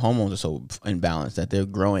mean? Their hormones are so imbalanced that they're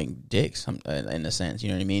growing dicks in a sense. You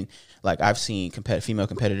know what I mean? I've seen female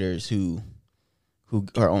competitors who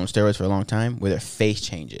are on steroids for a long time where their face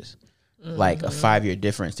changes. Like a 5-year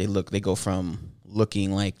difference. They go from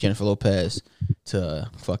looking like Jennifer Lopez to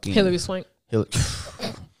fucking Hillary Swank. I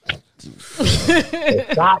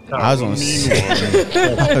was gonna say,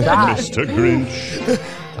 Mr. Grinch.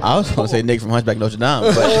 I was gonna say Nick from Hunchback Notre Dame,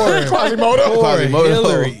 but Quasimodo. Quasimodo.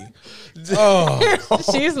 Hillary. Oh,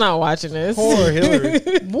 She's not watching this. poor Hillary.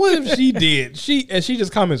 What if she did? She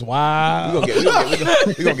just comments, "Wow." we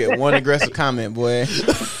gonna get one aggressive comment, boy.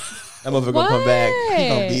 That motherfucker gonna come back. He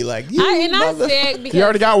gonna be like, I said because You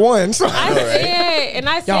already got one. So. I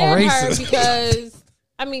said Y'all her racist.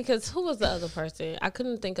 because who was the other person? I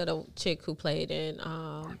couldn't think of the chick who played in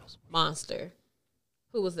Monster.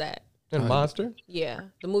 Who was that? And Monster. Yeah,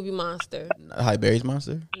 the movie Monster. Halle Berry's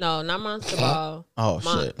monster. No, not Monster Ball. Oh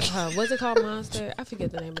shit! What's it called? Monster? I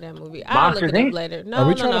forget the name of that movie. I'll look Monsters, it up Inc? later. No, Are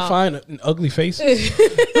we no, trying no. to find an ugly face? I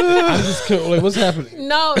just couldn't. What's happening?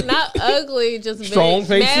 No, not ugly. Just Strong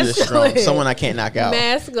big, faces? Just strong. masculine. Someone I can't knock out.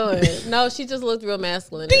 Masculine. No, she just looked real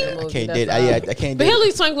masculine in the movie. I can't that's date. all. I can't But date.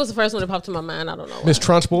 Hillary Swank was the first one that popped to my mind. I don't know why. Miss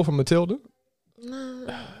Trunchbull from Matilda. Talking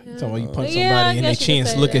about you punch Yeah, I somebody and they guess you could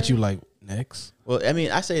chance say look that. at you like next. Well,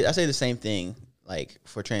 I say the same thing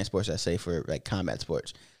for trans sports. I say for combat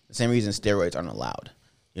sports. The same reason steroids aren't allowed.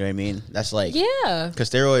 You know what I mean? That's Yeah. because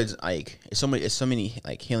steroids it's so many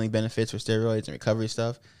healing benefits for steroids and recovery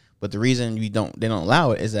stuff. But the reason they don't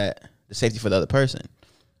allow it is that the safety for the other person.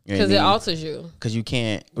 You know what I Because it mean? alters you. Because you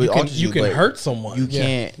can't. You can hurt someone. You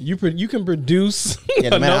can't. You can produce. Yeah,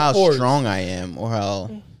 no matter enough how force. strong I am or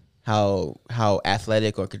how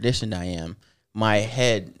athletic or conditioned I am, my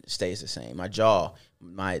head stays the same. My jaw,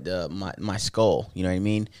 my skull. You know what I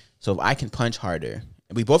mean? So if I can punch harder,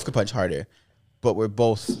 and we both can punch harder, but we're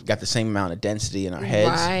both got the same amount of density in our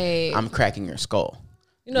heads, Right. I'm cracking your skull.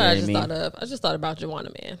 You know what I just mean? thought of? I just thought about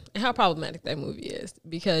Joanna Man and how problematic that movie is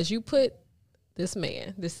because you put this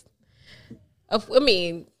man,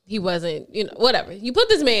 he wasn't, whatever. You put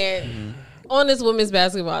this man on this women's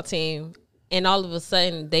basketball team, and all of a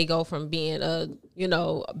sudden they go from being a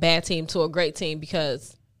bad team to a great team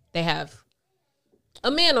because they have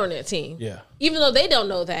a man on their team. Yeah. Even though they don't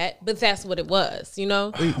know that, but that's what it was. We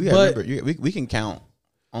gotta remember, we can count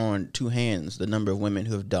on two hands the number of women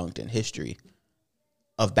who have dunked in history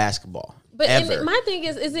of basketball. But ever. and my thing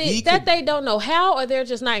is it that they don't know how, or they're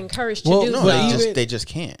just not encouraged to Well, do No, so? they just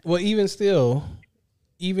can't. Well, even still,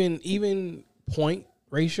 even point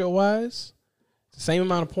ratio wise, same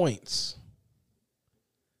amount of points.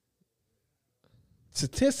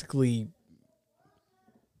 Statistically,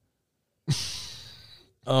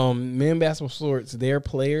 men basketball sports, their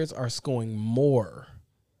players are scoring more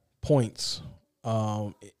points.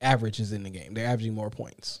 Averages in the game, they're averaging more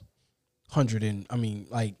points. Hundreds and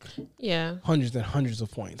hundreds of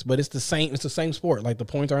points. But it's the same. It's the same sport. Like the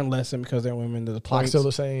points aren't lessened because they're women. The Clock's points, still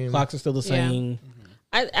the same. Clocks are still the same.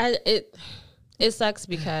 It sucks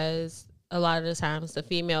because a lot of the times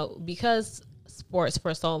because sports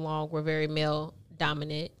for so long were very male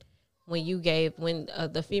dominant. When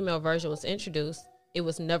the female version was introduced, it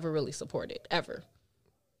was never really supported ever.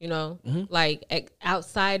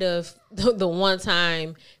 Outside of the one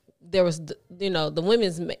time there was, the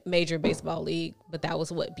women's major baseball league, but that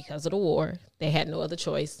was because of the war. They had no other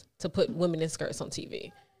choice to put women in skirts on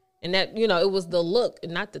TV. And that, it was the look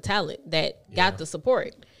and not the talent that got the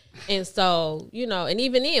support. And so, and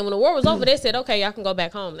even then, when the war was over, they said, okay, y'all can go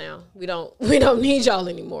back home now. We don't need y'all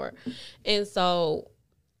anymore. And so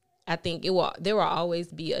I think there will always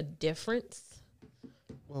be a difference.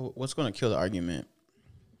 Well, what's going to kill the argument,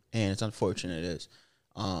 and it's unfortunate, is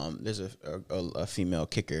there's a female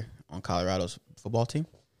kicker on Colorado's football team.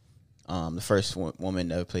 The first woman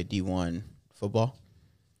that ever played D1 football.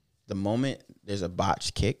 The moment there's a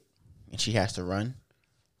botched kick and she has to run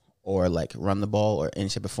or run the ball or any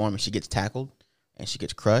shape or form and she gets tackled and she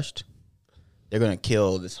gets crushed, they're gonna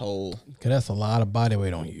kill this whole. Cause that's a lot of body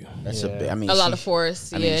weight on you. That's Yeah. I mean, A lot of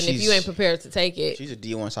force, I mean, and if you she's- ain't prepared to take it, She's a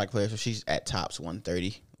D1 soccer player, so she's at tops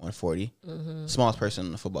 130, 140. Mm-hmm. Smallest person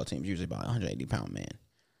on the football team is usually about 180 pound man.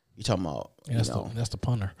 You talking about Yeah, that's the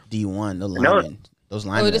punter. D1, the No. linemen, those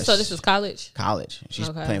linemen. so this is college. college. She's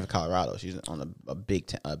Okay. playing for Colorado. She's on a Big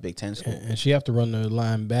Ten school. And she have to run the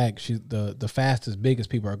line back. She's the fastest, biggest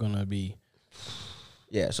people are gonna be.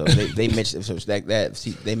 Yeah, so they missed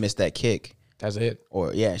they missed that kick. That's it.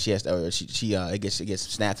 Or yeah, she has to, or she it gets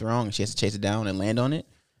snapped wrong and she has to chase it down and land on it.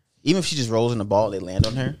 Even if she just rolls in the ball, they land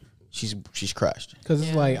on her. She's crushed. Because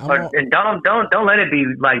it's like But and don't let it be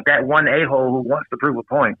like that one a-hole who wants to prove a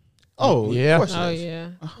point. Oh Yeah. of course it Oh is. yeah.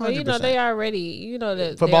 Well, you know 100%. they already. You know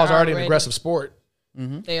that Football's they're already an aggressive sport.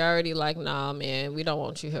 They already like, nah, man, we don't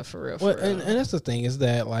want you here for real. For well, real. and that's the thing is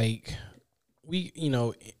that like we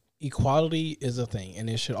equality is a thing and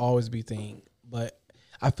it should always be a thing. But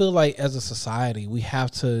I feel like as a society we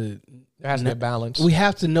have to. There has to be a balance. We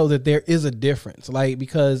have to know that there is a difference, like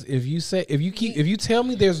because if you tell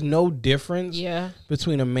me there's no difference yeah,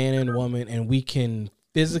 between a man and a woman, and we can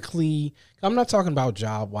physically, I'm not talking about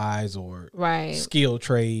job wise or right. skill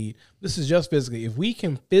trade. This is just physically. If we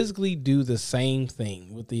can physically do the same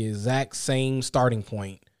thing with the exact same starting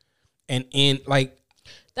point, and in like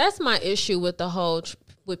That's my issue with the whole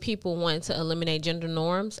with people wanting to eliminate gender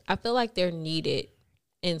norms. I feel like they're needed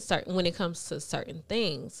in certain when it comes to certain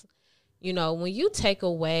things. You know, when you try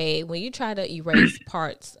to erase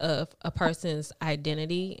parts of a person's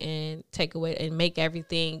identity and take away and make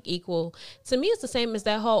everything equal, to me, it's the same as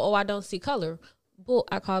that whole, I don't see color. Bull,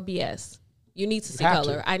 I call BS. You need to see have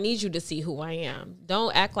color. to. I need you to see who I am.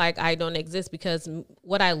 Don't act like I don't exist, because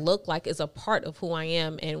what I look like is a part of who I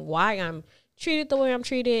am and why I'm treated the way I'm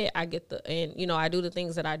treated. I do the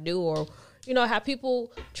things that I do, or how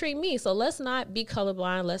people treat me. So let's not be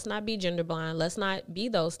colorblind. Let's not be gender blind. Let's not be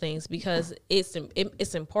those things, because it's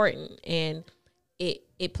important, and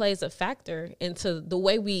it plays a factor into the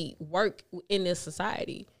way we work in this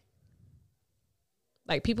society.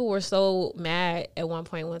 Like, people were so mad at one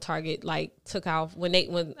point when Target took off when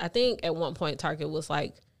I think at one point Target was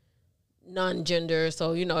like non-gender,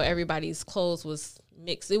 so everybody's clothes was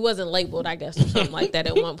mixed. It wasn't labeled, I guess, or something like that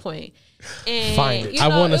at one point. And Find it. I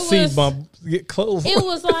want to it see was- my get clothes. It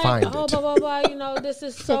was like, Find oh, it. blah blah blah. This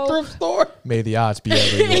is so. thrift store. May the odds be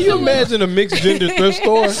ever Can yours. you imagine a mixed gender thrift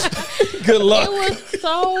store? Good luck. It was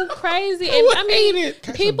so crazy, and I mean,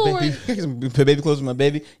 people were. Put baby clothes with my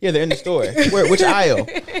baby. Yeah, they're in the store. Where? Which aisle?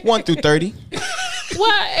 1 through 30.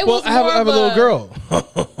 Well, it Well, was I have more a of little girl.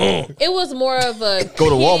 It was more of a Go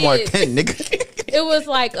to Walmart kids- 10, nigga. It was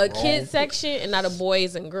like a kids section and not a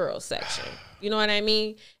boys and girls section. You know what I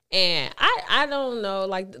mean? And I don't know,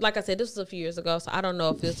 like I said, this was a few years ago, so I don't know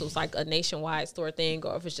if this was like a nationwide store thing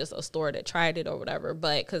or if it's just a store that tried it or whatever.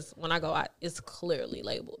 But because when I go out, it's clearly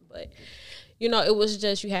labeled. But it was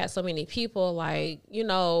just, you had so many people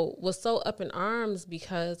was so up in arms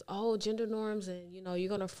because gender norms and you're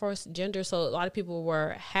gonna force gender. So a lot of people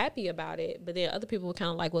were happy about it, but then other people were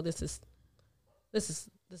kind of like, well, this is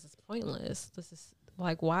pointless. This is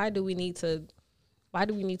like, why do we need to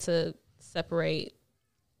separate?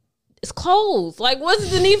 It's clothes. Like, what's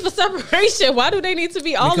the need for separation? Why do they need to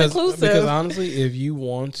be all inclusive? Because honestly, if you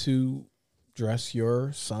want to dress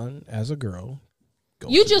your son as a girl,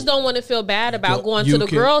 You just don't want to feel bad about going to the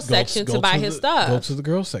girls section to buy his stuff. Go to the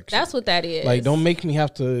girls section. That's what that is. Like, don't make me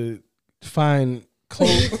have to find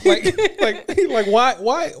clothes. like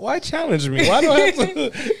why challenge me? Why do I have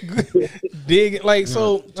to dig? Like,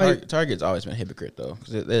 so like, Target's always been a hypocrite though,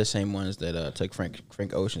 because they're the same ones that took Frank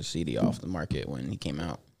Ocean's CD off the market when he came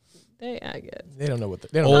out. I guess. They don't know what.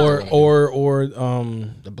 They don't know or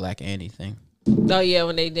The Black Andy thing. Oh yeah,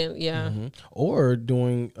 when they didn't. Yeah, or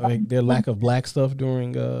doing like their lack of black stuff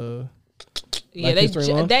during yeah. Black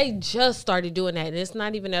History Month? They just started doing that, and it's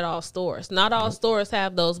not even at all stores. Not all stores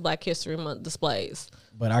have those Black History Month displays.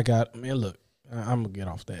 But look, I'm gonna get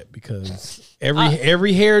off that because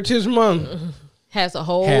every Heritage Month Has a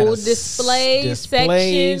whole had a display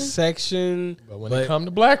section. But when it come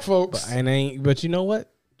to black folks, But you know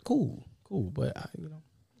what? Cool. But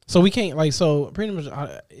so we can't so pretty much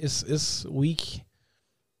it's weak.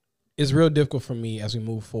 It's real difficult for me as we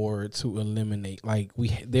move forward to eliminate.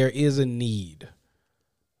 There is a need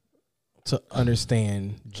to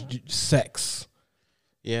understand sex.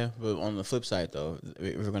 Yeah, but on the flip side though,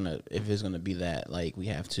 if it's gonna be that, we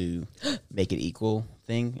have to make it equal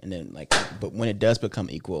thing, and then but when it does become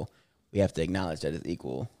equal, we have to acknowledge that it's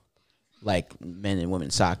equal, like men and women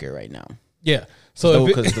soccer right now. Yeah. So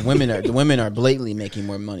because the women are blatantly making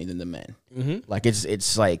more money than the men. Mm-hmm. Like it's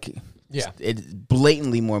Yeah. it's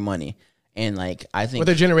blatantly more money, And like I think But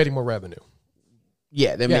they're generating more revenue.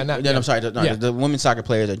 yeah, I'm sorry. Yeah. The women's soccer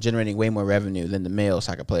players are generating way more revenue than the male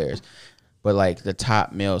soccer players. But like the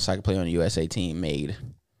top male soccer player on the USA team made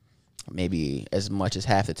maybe as much as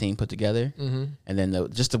half the team put together. Mm-hmm. And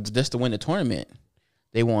then just to win the tournament,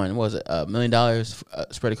 they won, what was it, $1 million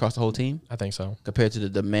spread across the whole team? I think so. Compared to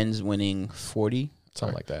the men's winning 40,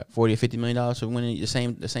 Something like that. 40 or $50 million for winning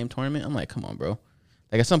the same tournament. I'm like, come on, bro.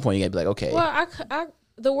 Like at some point you gotta be like, okay. Well,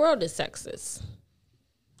 the world is sexist.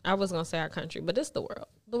 I was gonna say our country, but it's the world.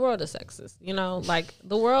 The world is sexist. You know, like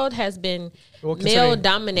the world has been male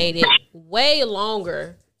dominated way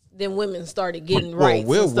longer than women started getting rights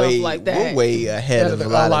and stuff like that. We're way ahead of a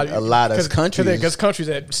lot of countries. Because countries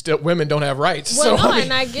that still women don't have rights. Well, so, no,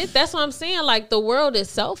 and I get that's what I'm saying. Like the world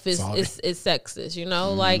itself is sexist. You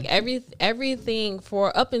know, like everything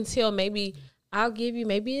for up until maybe I'll give you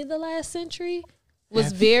maybe the last century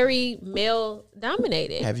was very male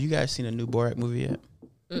dominated. Have you guys seen a new Borat movie yet?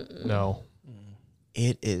 No.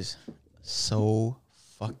 It is so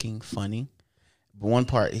fucking funny. But one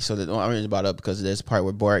part, so the I really brought up because there's a part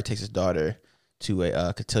where Borat takes his daughter to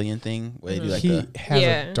a cotillion thing where they do like He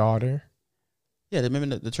has a daughter. Yeah,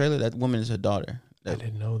 remember the trailer? That woman is her daughter. I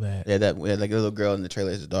didn't know that. Yeah, like a little girl in the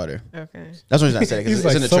trailer is his daughter. Okay, that's what I said. He's it's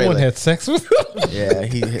like in the someone trailer. had sex with him. Yeah,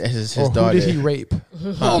 his Or daughter. who did he rape?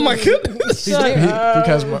 Oh my goodness!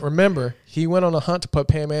 Because remember, he went on a hunt to put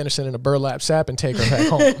Pam Anderson in a burlap sack and take her back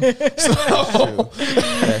home.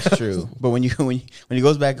 That's true. But when he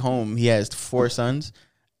goes back home, he has 4 sons,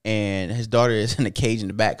 and his daughter is in a cage in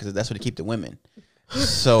the back because that's where they keep the women.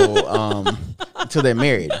 So until they're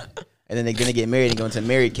married, and then they're gonna get married and go into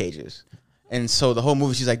married cages. And so the whole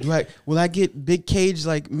movie, she's like, will I get big cage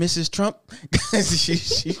like Mrs. Trump? Because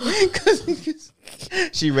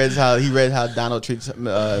he read how Donald treats,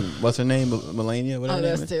 what's her name? Melania? Whatever. Oh,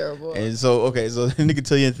 that's terrible. And so, okay, so the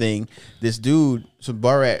Nicotilian thing, this dude, so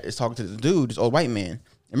Borat is talking to the dude, this old white man. And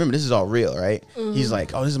remember, this is all real, right? Mm-hmm. He's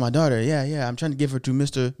like, oh, this is my daughter. Yeah, I'm trying to give her to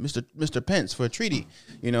Mr. Pence for a treaty,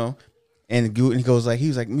 you know? And he goes like,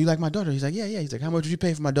 you like my daughter? He's like, yeah. He's like, how much would you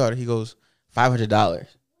pay for my daughter? He goes, $500.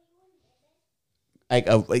 Like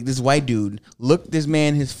this white dude looked this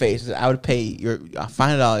man in his face. Said, I would pay your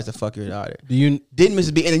 $500 to fuck your daughter. Didn't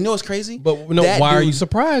Mr. B? And you know what's crazy? But no, why are you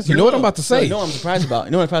surprised? You know what I'm about to say. You know what I'm surprised about.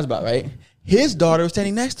 You know what I'm surprised about, right? His daughter was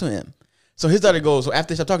standing next to him. So his daughter goes. So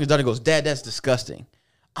after they stop talking, his daughter goes, "Dad, that's disgusting."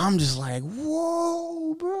 I'm just like,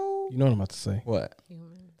 whoa, bro. You know what I'm about to say? What?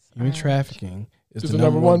 Human trafficking is the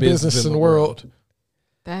number one business in the world.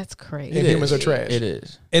 That's crazy. And humans are trash. It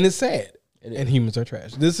is, and it's sad. And humans are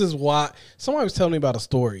trash. This is why somebody was telling me about a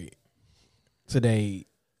story today.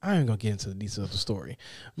 I ain't gonna get into the details of the story,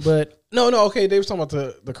 but no, okay. They were talking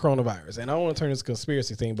about the coronavirus, and I don't want to turn this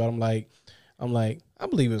conspiracy thing, but I'm like, I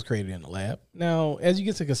believe it was created in the lab. Now, as you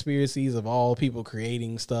get to conspiracies of all people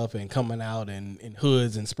creating stuff and coming out in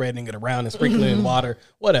hoods and spreading it around and sprinkling it in water,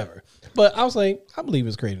 whatever. But I was like, I believe it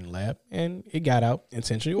was created in the lab, and it got out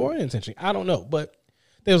intentionally or unintentionally. I don't know, but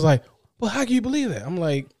they was like, well, how can you believe that? I'm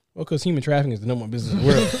like, well, because human trafficking is the number one business in the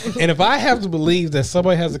world. And if I have to believe that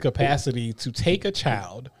somebody has the capacity to take a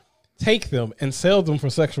child, take them, and sell them for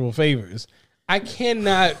sexual favors, I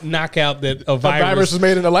cannot knock out that a virus was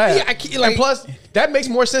made in the lab. Yeah, I can't, and plus, that makes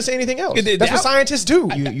more sense than anything else. That's what scientists do.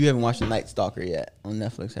 You haven't watched The Night Stalker yet on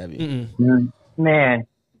Netflix, have you? Man,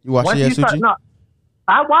 you watched it yet, Suchi? No,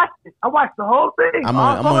 I watched it. I watched the whole thing.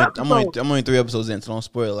 I'm only 3 episodes in, so don't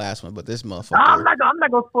spoil the last one. But this motherfucker, I'm not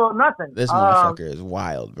gonna spoil nothing. This motherfucker is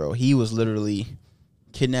wild, bro. He was literally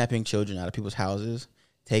kidnapping children out of people's houses,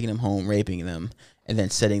 taking them home, raping them, and then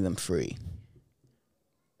setting them free.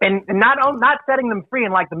 And not setting them free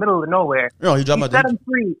in like the middle of nowhere. No, he set them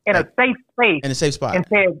free in a safe space, in a safe spot, and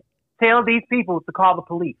said, "Tell these people to call the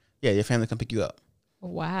police." Yeah, your family come pick you up.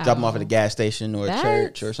 Wow. Drop them off at a gas station or a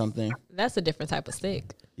church or something. That's a different type of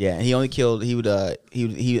stick. Yeah, and he only killed. He would.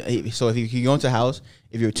 So if you go into a house,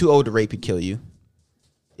 if you were too old to rape, he'd kill you.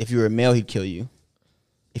 If you were a male, he'd kill you.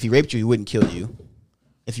 If he raped you, he wouldn't kill you.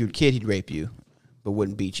 If you were a kid, he'd rape you, but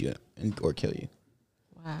wouldn't beat you or kill you.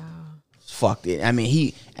 Wow. Fucked it. I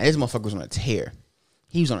mean, and this motherfucker was on a tear.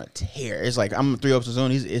 He was on a tear. It's like I'm 3 episodes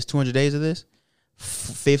on. It's 200 days of this.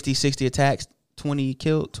 50, 60 attacks, 20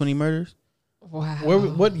 killed, 20 murders. Wow.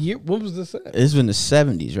 What year? What was this at? This was in the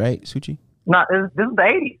 70s, right, Suchi? No, this is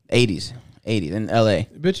the 80s. 80s in L.A.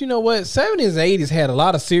 But you know what? 70s and 80s had a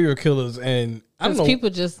lot of serial killers, and I don't know. People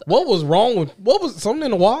just what was wrong with what was something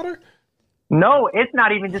in the water? No, it's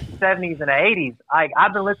not even just the 70s and the 80s.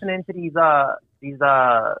 I've been listening to these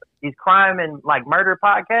crime and like murder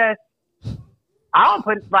podcasts. I don't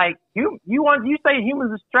put like you say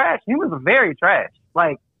humans is trash. Humans are very trash.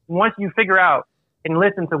 Like once you figure out and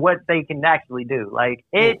listen to what they can actually do. Like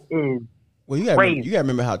it is. Well, you gotta crazy.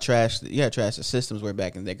 remember how trash the systems were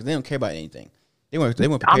back in the day because they don't care about anything. They weren't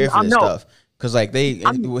prepared for this stuff because like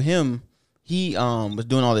with him, he was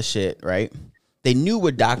doing all this shit right. They knew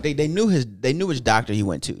what doctor they knew which doctor he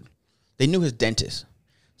went to. They knew his dentist.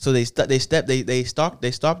 So they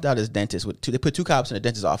stalked out his dentist they put 2 cops in the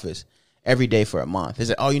dentist's office every day for a month. They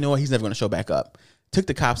said, "Oh, you know what? He's never going to show back up." Took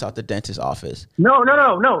the cops out the dentist's office. No.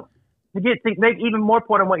 To make even more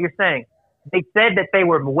point on what you're saying, they said that they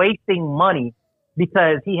were wasting money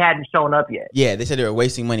because he hadn't shown up yet. Yeah, they said they were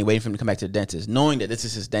wasting money waiting for him to come back to the dentist, knowing that this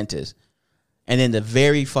is his dentist. And then the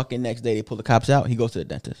very fucking next day, they pull the cops out. He goes to the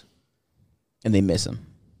dentist, and they miss him.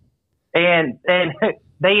 And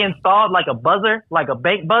they installed like a buzzer, like a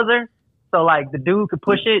bank buzzer. So like the dude could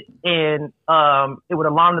push it and it would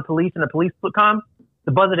alarm the police and the police would come.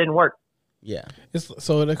 The buzzer didn't work. Yeah.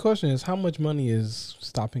 So the question is, how much money is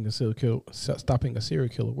stopping a serial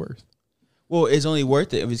killer worth? Well, it's only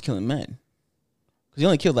worth it if he's killing men. Because he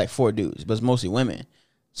only killed like 4 dudes, but it's mostly women.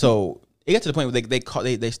 So it got to the point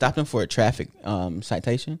where they stopped him for a traffic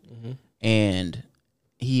citation. Mm-hmm. And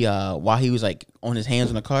he while he was like on his hands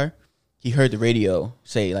on the car, he heard the radio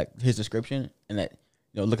say like his description and that,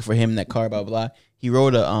 you know, looking for him in that car, blah, blah, blah. He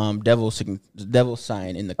wrote a devil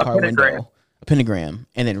sign in the car window, a pentagram,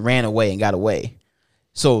 and then ran away and got away.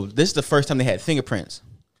 So this is the first time they had fingerprints,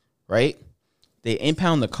 right? They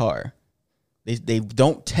impound the car. They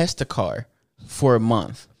don't test the car for a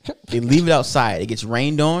month. They leave it outside. It gets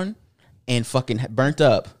rained on and fucking burnt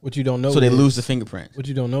up. What you don't know, so they lose the fingerprint. What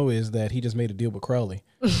you don't know is that he just made a deal with Crowley.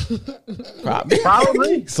 Probably.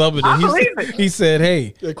 He said,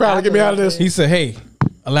 "Hey, Crowley, get me out of this." He said, "Hey,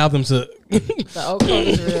 allow them to." The old code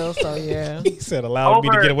is real, so yeah. He said, "Allow me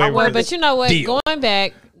to get away with it." But you know what? Deal.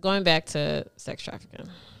 Going back to sex trafficking.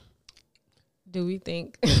 Do we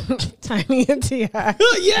think Tiny and T.I.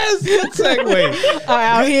 Yes, good segue. are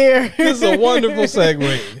out here? This is a wonderful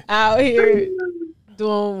segue. Out here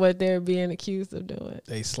doing what they're being accused of doing.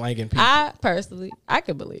 They slanging people. I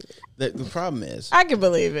could believe it. The problem is, I can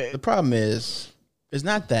believe it. the problem is, it's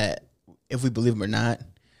not that if we believe them or not.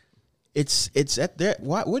 It's at their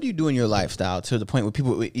what do you do in your lifestyle to the point where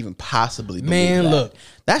people would even possibly believe that? Look,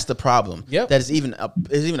 that's the problem. Yep. That is even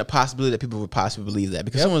a possibility that people would possibly believe that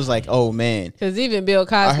because someone's like, oh man, Because even Bill I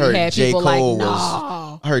Cosby heard had J. people Cole like, was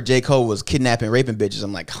no. I heard J. Cole was kidnapping, raping bitches.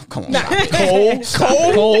 I'm like, oh, come on, stop it.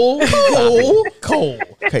 Cole.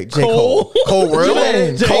 Okay, J. Cole World,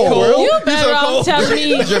 J. Cole Cole. World. You better off telling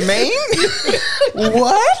me. Jermaine.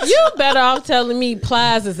 What? You better off telling me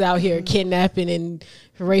Plaza's out here kidnapping and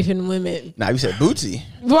raping women. Nah, you said Bootsy.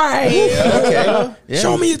 Right. Okay. Yeah.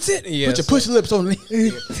 Show me your tit. Yeah, Put your push lips on me.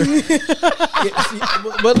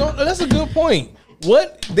 but no, that's a good point.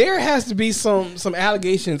 There has to be some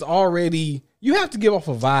allegations already. You have to give off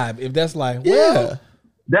a vibe if that's like, well,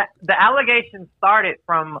 The allegation started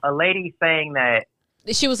from a lady saying that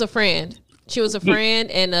She was a friend. She was a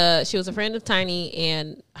friend, and she was a friend of Tiny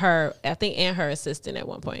and her, I think, and her assistant at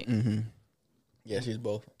one point. Mm-hmm. Yeah, she's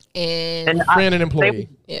both. And Friend and employee.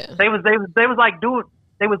 they was like, dude,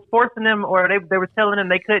 they was forcing them, or they were telling them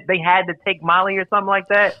they had to take Molly or something like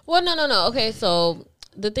that. Well, no. Okay, so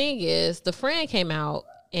the thing is, the friend came out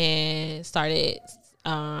and started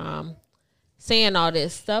saying all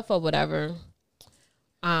this stuff or whatever.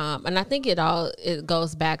 And I think it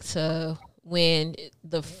goes back to when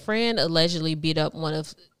the friend allegedly beat up one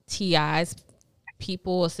of T.I.'s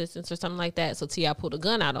people, assistants or something like that. So T.I. pulled a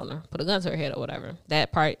gun out on her, put a gun to her head or whatever.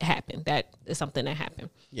 That part happened. That is something that happened.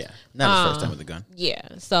 Yeah, not his first time with a gun.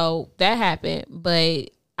 Yeah, so that happened, but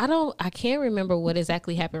I can't remember what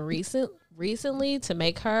exactly happened recently to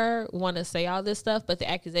make her want to say all this stuff. But the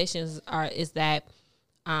accusations is that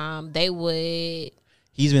they would.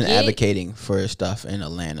 He's been advocating for stuff in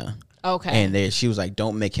Atlanta. Okay, and she was like,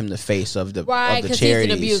 "Don't make him the face of the right because he's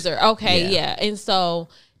an abuser." Okay, yeah. And so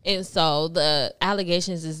the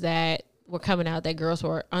allegations is that were coming out that girls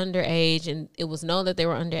were underage, and it was known that they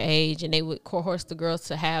were underage, and they would coerce the girls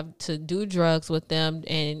to do drugs with them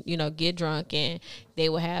and, you know, get drunk, and they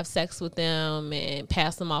would have sex with them and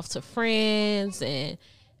pass them off to friends, and,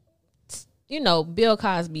 you know, Bill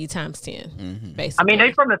Cosby times 10, basically. I mean,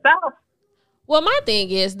 they from the South. Well, my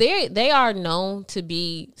thing is they are known to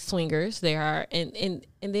be swingers. They are, and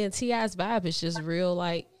then T.I.'s vibe is just real.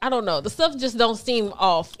 Like, I don't know, the stuff just don't seem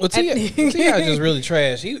off. Well, T.I. just really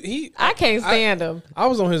trash. I can't stand him. I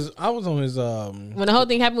was on his When the whole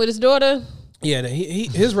thing happened with his daughter. Yeah,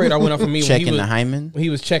 his radar went up for me Checking when the hymen.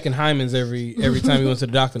 he was checking hymens every time he went to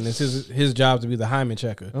the doctor. And it's his job to be the hymen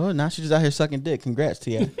checker. Oh, now she's just out here sucking dick. Congrats,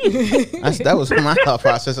 Tia. That was my thought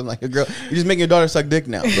process. I'm like, girl, you're just making your daughter suck dick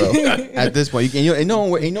now, bro. At this point, no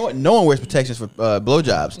one wears protections for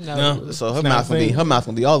blowjobs. No. So her It's mouth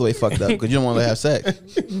gonna be all the way fucked up because you don't want to have sex.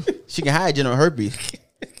 She can hide genital herpes.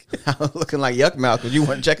 Looking like yuck mouth because you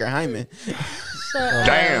want to check her hymen.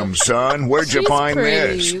 Damn, son, where'd you She's find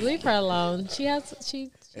pretty. this? Leave her alone. She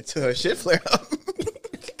Until her shit flare up.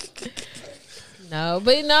 no,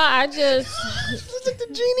 but no, I just Look at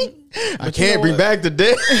the genie. I can't bring back the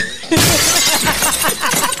dick.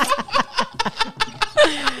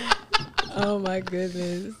 oh my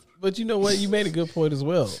goodness. But you know what? You made a good point as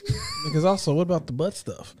well. Because also, what about the butt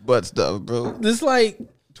stuff? Butt stuff, bro. This like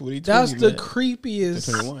 2020, that's the man.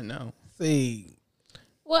 creepiest 21 now. thing.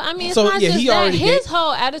 Well, I mean, it's So, not yeah, just he that. already His gave-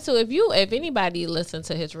 whole attitude. If anybody listened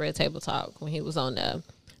to his Red Table Talk when he was on there,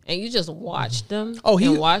 and you just watched them,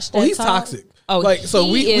 and watched that he's talk, toxic. Oh, like so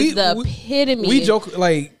he we is the epitome. We joke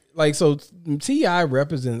like so T.I.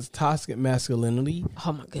 represents toxic masculinity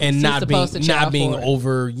Oh my goodness, and he's not the being poster child for it.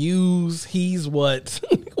 overused. He's what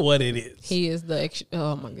it is. He is the.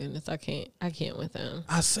 Oh my goodness, I can't with him.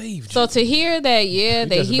 I saved you. So to hear that, yeah,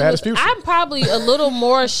 that does the he baddest was, future. I'm probably a little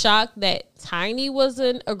more shocked that Tiny was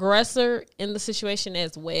an aggressor in the situation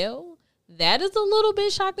as well. That is a little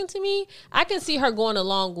bit shocking to me. I can see her going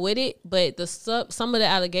along with it, but some of the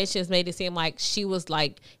allegations made it seem like she was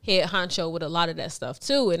like head honcho with a lot of that stuff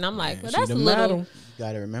too. And I'm like, well, that's a little. You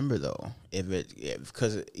gotta remember though,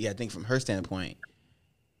 because I think from her standpoint,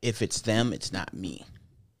 if it's them, it's not me.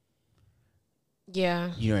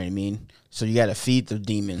 Yeah. You know what I mean? So you gotta feed the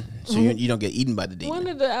demon, so you don't get eaten by the demon. One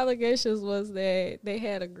of the allegations was that they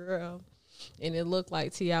had a girl, and it looked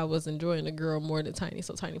like T.I. was enjoying the girl more than Tiny,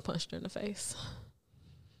 so Tiny punched her in the face.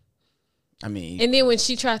 I mean, And then when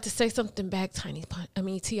she tried to say something back,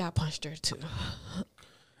 T.I. punched her too.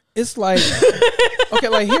 It's like okay,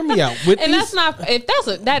 like hear me out. With And these,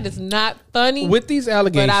 that is not funny. with these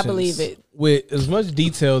allegations, But I believe it. With as much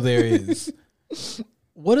detail there is,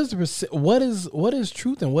 what is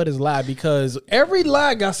truth and what is lie? Because every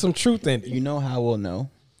lie got some truth in it. you know how we'll know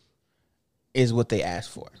is what they asked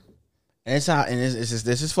for, and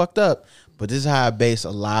this is fucked up. But this is how I base a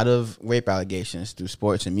lot of rape allegations through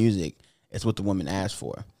sports and music. It's what the woman asked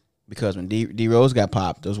for, because when D Rose got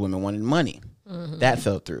popped, those women wanted money. Mm-hmm. That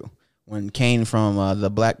fell through. When Kane from the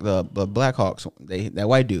Blackhawks, that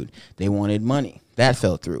white dude, they wanted money. That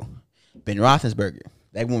fell through. Ben Roethlisberger,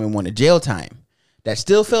 that woman wanted jail time. That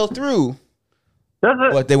still fell through.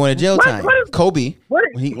 But they wanted jail time. Kobe,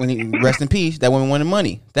 when he rest in peace, that woman wanted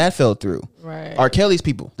money. That fell through. Right. R. Kelly's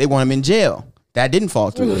people, they want him in jail. That didn't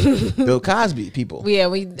fall through. Bill Cosby people. Yeah, I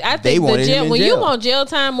They think wanted the him jail, in when you jail. want jail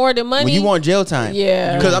time more than money. When you want jail time.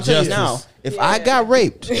 Yeah. Because I'm telling you now, Justice. if I got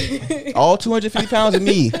raped, all 250 pounds of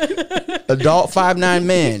me, adult 5'9"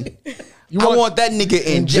 man, I want that nigga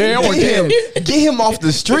in jail. or Get him off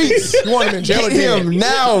the streets. You want him in jail or Get him dead?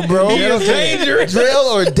 now, bro. He is dangerous. Jail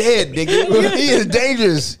or dead, nigga. He is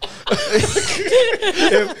dangerous.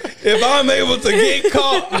 If I'm able to get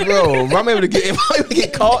caught, Bro, if I'm able to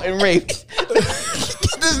get caught and raped, get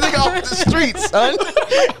this nigga off the streets, son.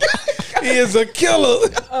 he is a killer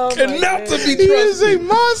and not to be trusted. He is a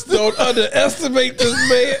monster. Don't underestimate this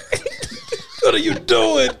man. What are you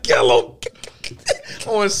doing? Kill him.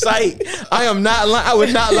 On sight. I am not lying. I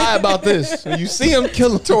would not lie about this. When you see him,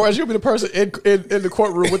 kill him. Torres, you'll be the person in the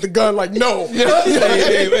courtroom with the gun, like, no.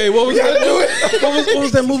 Hey, what was that? What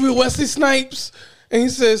was that movie with Wesley Snipes? And he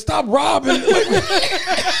said, "Stop robbing."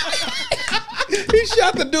 He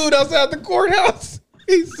shot the dude outside the courthouse.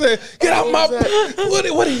 He said, "Get out my." What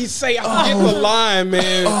did he say? I forget the line,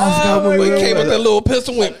 man. He came with that little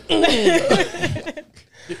pistol. Went.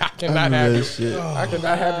 I cannot have you. I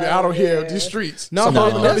cannot have you out of here, these streets. No,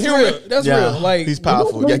 that's real. That's real. Like he's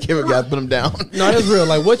powerful. You gotta put him down. No, that's real.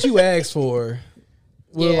 Like what you asked for.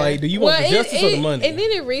 Well, like, do you want the justice or the money? And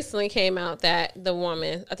then it recently came out that the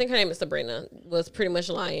woman, I think her name is Sabrina, was pretty much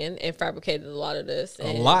lying and fabricated a lot of this.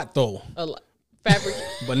 A lot though,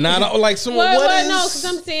 But not all, like someone. Well, no, because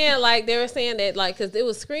I'm saying like they were saying that like because it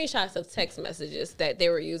was screenshots of text messages that they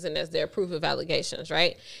were using as their proof of allegations,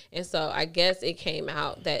 right? And so I guess it came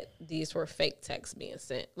out that these were fake texts being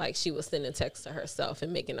sent. Like she was sending texts to herself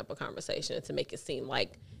and making up a conversation to make it seem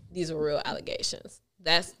like these were real allegations.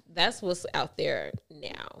 That's what's out there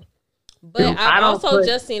now. But I I've don't also put-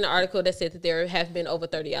 just seen an article that said that there have been over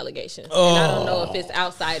 30 allegations. And I don't know if it's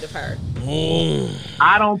outside of her.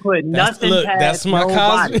 I don't put nothing past that's my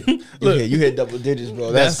nobody. Cosby. You hit double digits,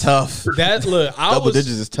 bro. That's tough. That look, Double digits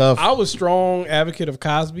is tough. I was strong advocate of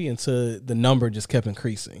Cosby until the number just kept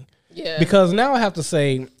increasing. Yeah. Because now I have to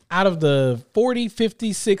say, out of the 40,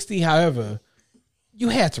 50, 60, however, you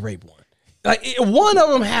had to rape one. Like one of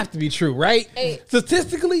them have to be true, right? Hey.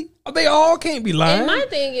 Statistically, they all can't be lying. And my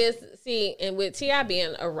thing is, see, and with T.I.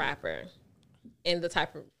 being a rapper and the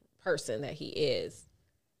type of person that he is,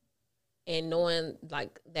 and knowing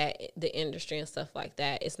like that the industry and stuff like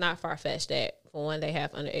that, it's not far fetched that for one they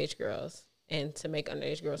have underage girls, and to make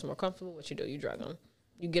underage girls more comfortable, what you do, you drug them,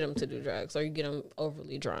 you get them to do drugs, or you get them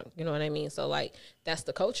overly drunk. You know what I mean? So like that's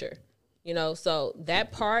the culture, you know. So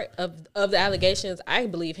that part of the allegations, I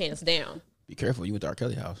believe hands down. Be careful. You went to R.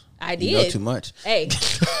 Kelly house. I did. You know too much. Hey,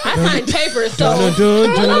 I signed papers, so I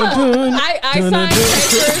signed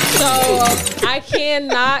papers, so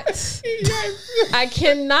I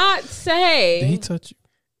cannot say Did he touch you?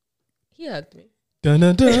 he hugged me. Dun,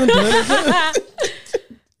 dun, dun, dun, dun.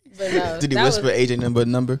 But no, Did he that whisper was- AJ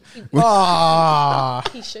number? Ah,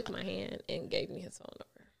 He shook my hand and gave me his phone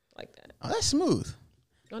number like that Oh, that's smooth.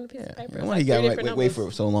 on a piece of paper. It No was wonder like you got 3 to different wait numbers.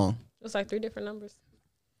 for so long. It was like 3 different numbers.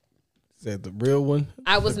 Said the real one.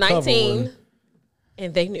 I was The cover 19, one.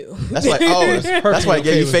 and they knew. That's why. Oh, that's why I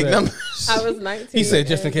gave you okay fake with that. numbers. I was 19. He said,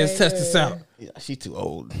 just in and case, they test this knew. out. Yeah, she too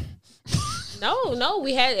old. No,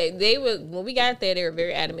 we had. They were when we got there. They were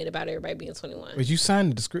very adamant about everybody being 21. But you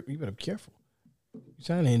signed the script. You better be careful. You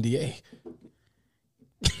signed the NDA.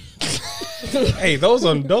 Hey, those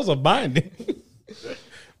are binding.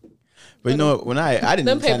 But you know what? When I didn't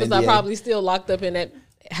Them sign papers NDA, are probably still locked up in that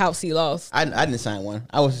house he lost. I didn't sign one.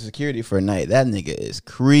 I was in security for a night. That nigga is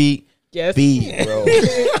creepy, Yes. bro.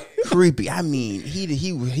 Creepy. I mean, he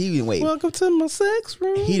didn't wave. Welcome to my sex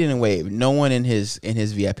room. He didn't wave. No one in his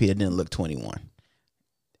VIP that didn't look 21.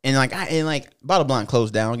 And Bottle Blonde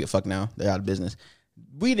closed down. Get fucked now. They're out of business.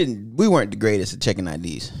 We weren't the greatest at checking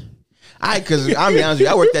IDs. Because I'll be honest with you,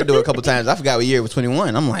 I worked that door a couple times. I forgot what year it was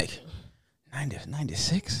 21. I'm like,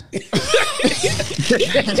 96? I'm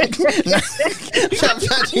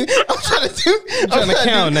trying to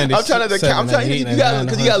count 96. I'm trying to, you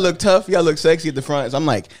gotta look tough. You gotta look sexy at the front. So I'm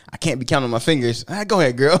like, I can't be counting my fingers. Go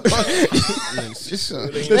ahead, girl. They do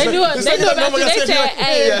it about you. They said,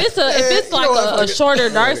 hey, if it's like a shorter,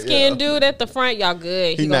 dark skinned dude at the front, y'all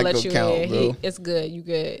good. He gonna not let you gonna count, in. bro. It's good. You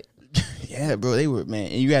good. Yeah, bro, they were, man.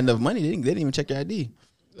 And you had enough money, they didn't even check your ID.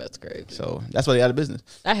 That's great. So that's why they out of business.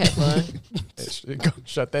 I had fun.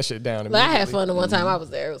 shut that shit down. But I had fun the one time I was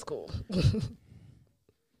there. It was cool.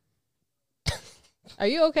 Are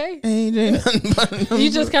you okay? Ain't nothing but You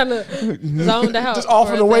just kind of zoned out. Just off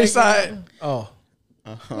for on a the second. wayside. Oh,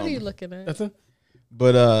 What are you looking at? that's it.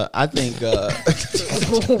 But I think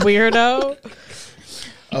Weirdo.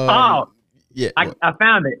 yeah, I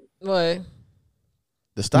found it. What?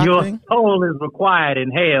 the stock Your thing. soul is required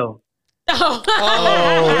in hell.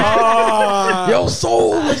 Your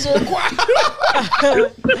soul is required.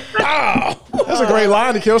 That's a great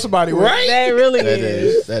line to kill somebody with. Right? That really That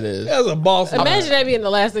is. is. That is. That's a boss. Imagine that being the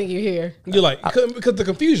last thing you hear. You're like, because the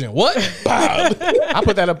confusion. What? I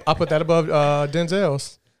put that above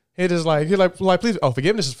Denzel's. He like please. Oh,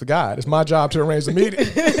 forgiveness is for God. It's my job to arrange the meeting.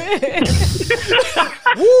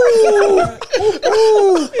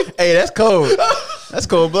 Hey, that's cold. That's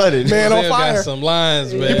cold blooded. Man on Denzel fire. got some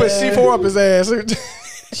lines, man. He put C4 up his ass.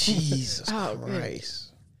 Jesus Oh,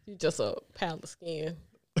 Christ. You just a pile of skin.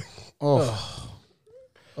 The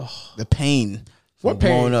pain. What From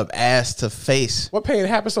pain? blowing up ass to face. What pain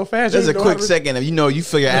happened so fast? There's You a don't quick know how to- second of you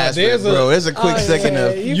feel your ass, there's bro. a- There's a quick second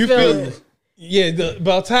of You feel, yeah.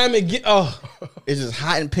 By the time it get, it's just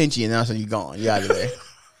hot and pinchy, and now so you gone. You out of there.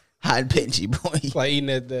 Hot and pinchy, boy. it's like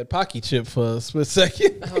eating that Pocky chip for a split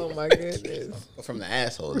second. Oh my goodness. From the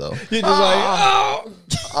asshole though. You're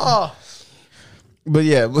just like, But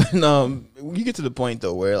yeah, when you get to the point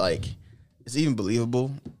though where like it's even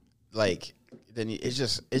believable, like then it's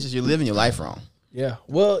just you're living your life wrong. yeah.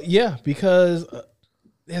 Well, yeah, because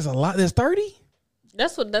there's a lot. There's 30.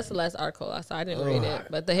 That's the last article I saw. I didn't read it,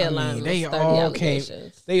 but the headline they was 30 all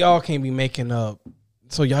allegations. They all can't be making up.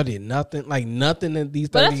 So y'all did nothing, like nothing in these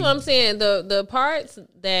 30. But that's what I'm saying. The parts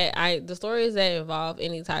that the stories that involve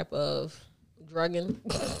any type of drugging,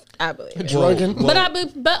 I believe it. Drugging.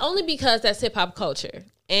 But only because that's hip hop culture,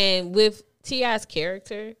 and with T.I.'s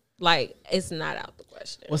character, like it's not out the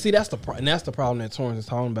question. Well, see, that's the and that's the problem that Torrance is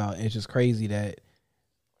talking about. It's just crazy that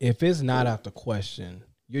if it's not out the question,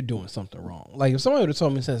 you're doing something wrong. Like if somebody would have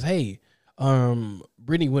told me and says, "Hey,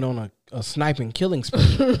 Brittany went on a sniping killing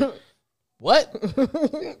spree," what?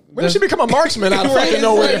 When did she become a marksman out of fucking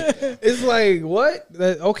nowhere? It's like what?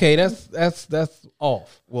 Okay, that's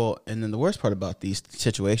off. Well, and then the worst part about these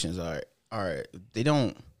situations are they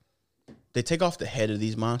take off the head of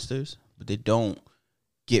these monsters, but they don't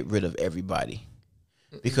get rid of everybody.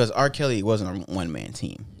 Because R. Kelly wasn't a one-man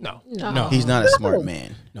team. No. He's not a smart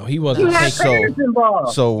man. No, he wasn't. You had parents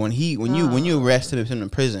involved. So when you arrest him and put him in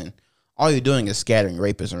prison, all you're doing is scattering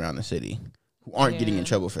rapists around the city who aren't getting in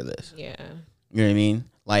trouble for this. Yeah. You know what I mean?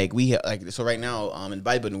 Like so right now in the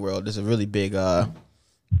bodybuilding world, there's a really big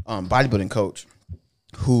bodybuilding coach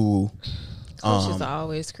who Coaches are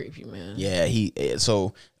always creepy, man. yeah,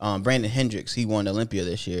 Brandon Hendricks, he won Olympia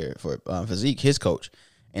this year for physique, his coach.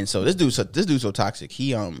 And so this dude's so toxic.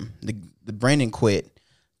 He the Brandon quit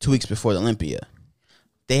 2 weeks before the Olympia.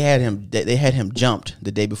 They had him jumped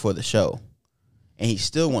the day before the show. And he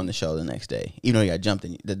still won the show the next day, even though he got jumped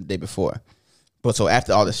the day before. But so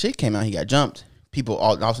after all the shit came out, he got jumped.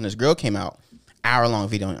 All of a sudden this girl came out, hour-long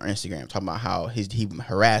video on her Instagram talking about how he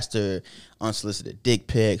harassed her, unsolicited dick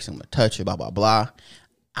pics, and would touch her, blah, blah, blah.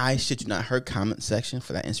 I shit you not, her comment section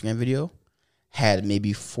for that Instagram video had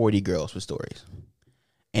maybe 40 girls with stories.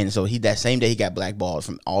 And so that same day he got blackballed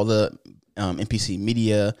from all the NPC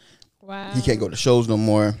media. Wow. He can't go to shows no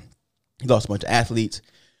more. He lost a bunch of athletes.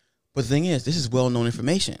 But the thing is, this is well-known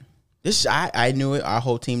information. I knew it. Our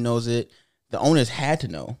whole team knows it. The owners had to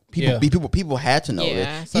know. People had to know.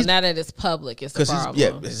 Yeah. So now that it's public, it's a problem.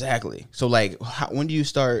 Yeah, exactly. So like, when do you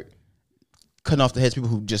start cutting off the heads of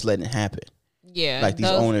people who just letting it happen? Yeah. Like these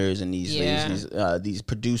owners and these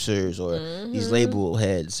producers or these label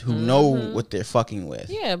heads who know what they're fucking with.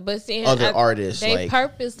 Yeah, but see, other artists, they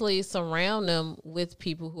purposely surround them with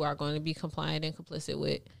people who are going to be compliant and complicit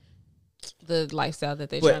with the lifestyle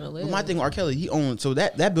that they're trying to live. But my thing with R. Kelly, he owned, so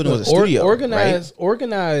that building was a studio.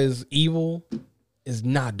 Organized evil is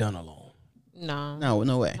not done alone.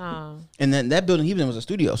 No way. No. And then that building he was in was a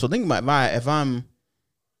studio. So think about if I'm,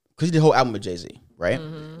 because he did a whole album with Jay-Z, right?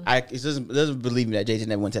 It doesn't believe me that Jay-Z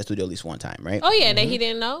never went to that studio at least one time, right? Oh yeah, and he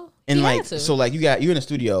didn't know. And so you're in a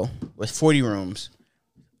studio with 40 rooms,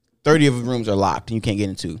 30 of the rooms are locked and you can't get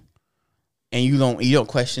into. And you don't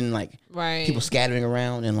question like people scattering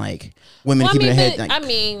around and like women keeping their head. I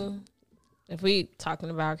mean, if we talking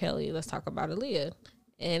about Kelly, let's talk about Aaliyah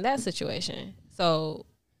and that situation. So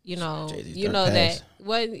you know that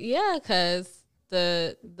because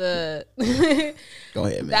the go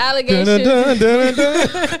ahead, man.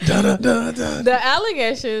 The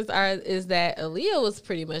allegations is that Aaliyah was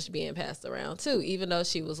pretty much being passed around too, even though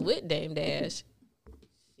she was with Dame Dash,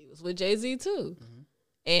 she was with Jay-Z too.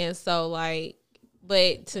 And so, like,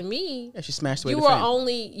 but to me, she smashed away you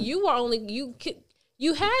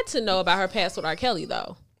had to know about her past with R. Kelly,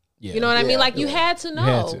 though. Yeah. You know what I mean? Like, you had to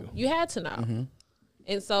know. You had to know. Mm-hmm.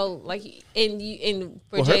 And so, like,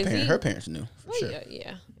 for Jay-Z, her parents knew for sure.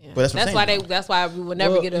 Yeah. But that's why we would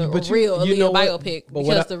never get a real Aaliyah biopic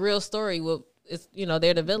because the real story is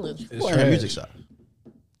they're the villains. It's her music style.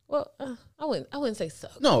 Well, I wouldn't say so.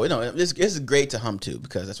 No, it's great to hum to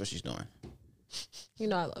because that's what she's doing. You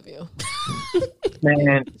know I love you.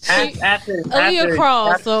 Man, after Aaliyah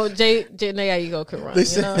crawl, so there you go, could run.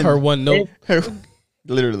 Listen, her one note.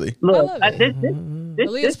 Literally. Look,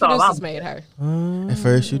 Aleah's producers made her. At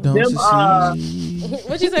first you don't succeed.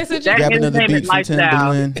 What'd you say, Suji? Grab another beat from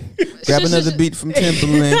Timberland. Grab another beat from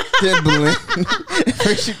Timberland. At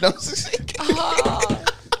first you don't succeed.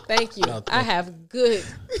 Thank you. I have good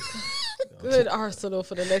arsenal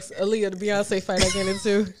for the next Aaliyah to Beyonce fight I get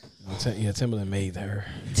into. Yeah, Timberland made her.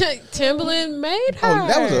 Timberland made her. Oh,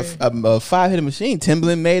 that was a 5-hitter machine.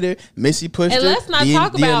 Timberland made her. Missy pushed and her. let's not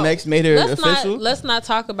talk about DMX made her official. Let's not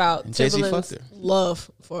talk about Timberland's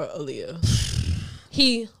love for Aaliyah.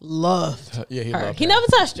 He loved her. Yeah, he loved her. He never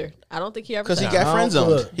touched her. I don't think he ever. Because he got friend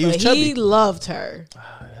zoned. He was chubby. He loved her.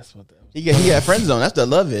 That's what that was. He got friend zone. That's what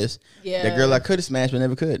love is. Yeah. That girl I could have smashed but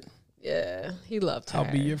never could. Yeah, he loved her.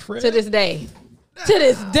 I'll be your friend. To this day. To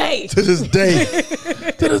this day. To this day. To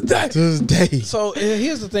this day. To this day. So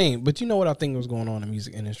here's the thing, but you know what I think was going on in the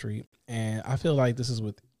music industry, and I feel like this is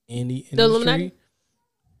with any industry. The Illuminati?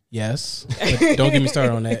 Yes. But don't get me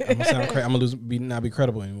started on that. I'm gonna sound crazy. I'm gonna not be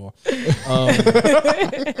credible anymore. I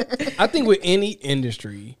think with any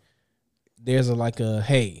industry, there's a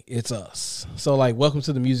hey, it's us. So like, welcome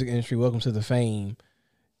to the music industry. Welcome to the fame.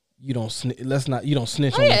 You don't snitch on each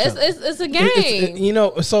other. It's a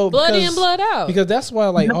game. So blood in, blood out. Because that's why,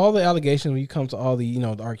 like, all the allegations when you come to all the,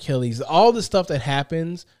 the R. Kelly's, all the stuff that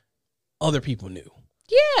happens, other people knew.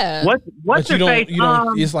 Yeah. What's your face?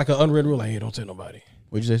 It's like an unwritten rule. Like, hey, don't tell nobody.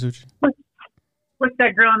 What'd you say, Suchi? What's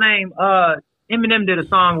that girl name? Eminem did a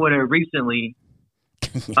song with her recently.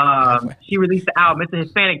 She released the album. It's a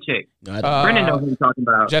Hispanic chick. No, I don't. Brendan knows what you're talking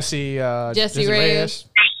about. Jesse Jesse Reyes.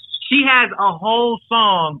 She has a whole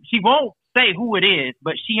song. She won't say who it is,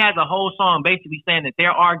 but she has a whole song basically saying that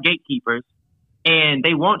there are gatekeepers and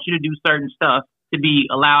they want you to do certain stuff to be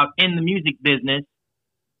allowed in the music business.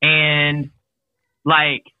 And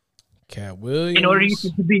like, Cat Williams. in order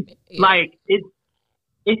to be like, it's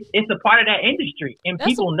a part of that industry, and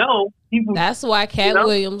people know. That's why Cat know?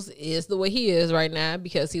 Williams is the way he is right now,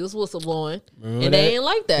 because he was whistleblowing, Remember and they ain't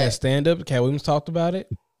like that. That stand up. Cat Williams talked about it.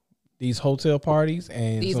 These hotel parties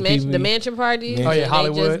and These some the mansion parties. Oh, yeah,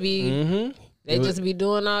 Hollywood. They just be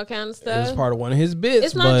doing all kind of It stuff. was part of one of his bits.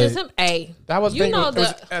 It's not just him. Hey, That was, you know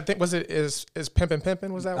I think was it is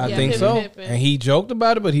Pimpin'? Was that I one? think Pimpin' so. Pimpin'. And he joked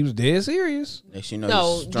about it, but he was dead serious. Next you know,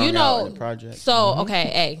 no, he's strung you out know. in the project. So okay,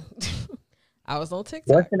 hey, I was on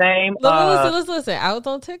TikTok. What's the name? Listen. I was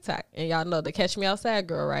on TikTok, and y'all know the Catch Me Outside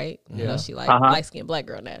girl, right? You know she like light skinned black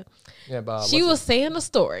girl now. Yeah, Bob. She was saying a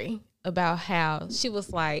story about how she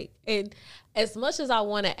was like, and as much as I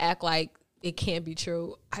want to act like it can't be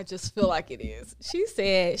true, I just feel like it is. She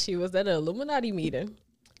said she was at an Illuminati meeting,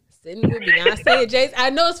 sitting with Beyonce and Jay-Z. I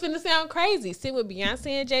know it's finna sound crazy, sitting with Beyonce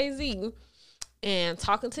and Jay-Z and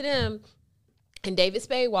talking to them. And David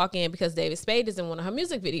Spade walk in because David Spade is in one of her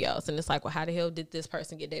music videos. And it's like, well, how the hell did this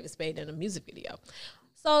person get David Spade in a music video?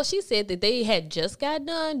 So she said that they had just got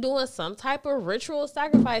done doing some type of ritual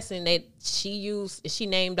sacrificing that she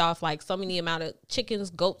named off like so many amount of chickens,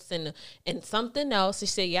 goats, and something else. She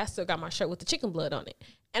said, yeah, I still got my shirt with the chicken blood on it.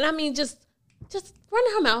 And I mean, just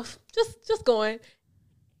running her mouth, just going.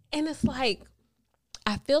 And it's like,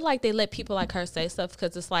 I feel like they let people like her say stuff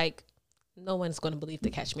because it's like, no one's going to believe the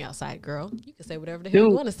Catch Me Outside girl. You can say whatever the hell you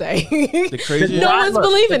want to say. The crazy. No one's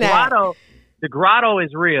believing that. The grotto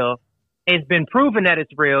is real. It's been proven that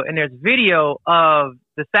it's real, and there's video of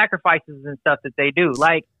the sacrifices and stuff that they do.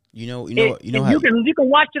 Like You know you how can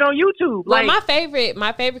watch it on YouTube. Well, Like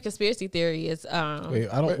my favorite conspiracy theory is Wait,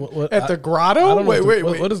 I don't. What, At the I grotto? don't know Wait.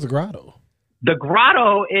 What is the grotto? the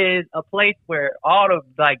grotto is a place where all of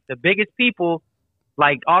like the biggest people,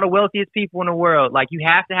 like all the wealthiest people in the world, like you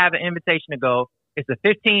have to have an invitation to go. It's a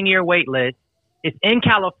 15-year wait list. It's in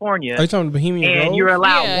California. Are you talking about the Bohemian Grove? And you're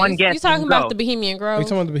allowed one guest. You talking to about go. the Bohemian Grove? Are you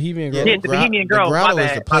talking about the Bohemian Grove? Yeah, the Bohemian Grove. The grotto My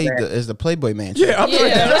is bad. is the Playboy Mansion. Yeah, I'm Yeah,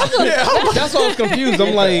 like, That's why I was confused.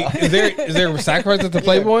 I'm like, is there a sacrifice at the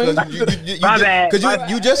Playboy? My bad. Because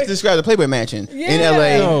you just described the Playboy Mansion in Yeah.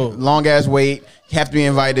 LA. No. Long ass wait. Have to be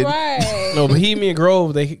invited. Right. No, Bohemian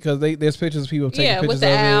Grove. There's pictures of people taking Yeah, pictures with the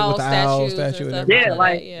of it owl with the owl statues statue and and stuff everything. Yeah,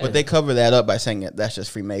 like- that, yeah. But they cover that up by saying that that's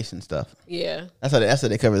just Freemason stuff. Yeah. That's how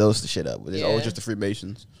they cover those shit up. It's always Yeah. just the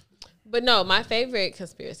Freemasons. But no, my favorite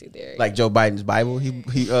conspiracy theory. Like Joe Biden's Bible, he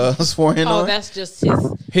swore in on. that's just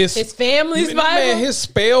his family's Man, Bible. his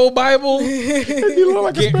spell Bible. you look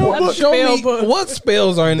like a spell book. Show Spell me book. what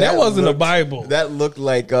spells are in that. Wasn't a looked- Bible. That looked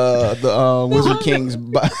like the Wizard King's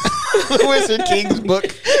Wizard King's book.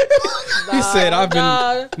 He said, "I've been."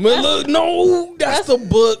 Nah, Man, look, no, that's the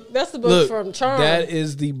book. that's the book Look, from Charm. That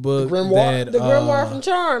is the book grimoire? that the grimoire from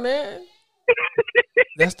Charm, man.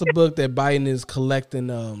 that's the book that Biden is collecting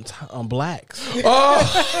blacks.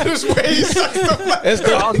 Oh, this way he sucks the That's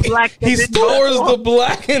All the black he that didn't stores vote for the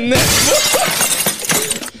black in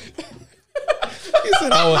that book. He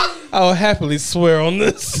said, "I will happily swear on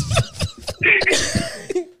this."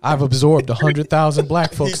 I've absorbed 100,000 black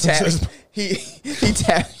He folks. tapped. He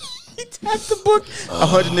tapped. He tapped the book.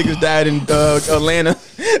 100 niggas died in Atlanta.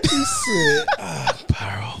 He said,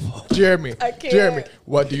 "Powerful. Jeremy, I can't. Jeremy,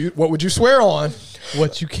 what would you swear on?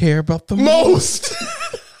 What you care about the Most.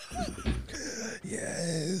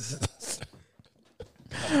 Yes.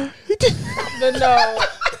 But no,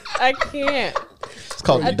 I can't. It's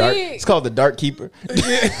called I the dark. think- It's called the Dark Keeper.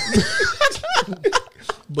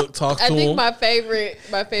 Book talk to I think him. my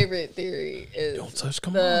favorite theory is Don't touch.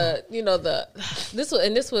 Come on.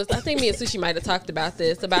 this was I think me and Sushi might have talked about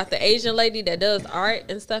this about the Asian lady that does art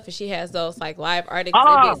and stuff, and she has those like live art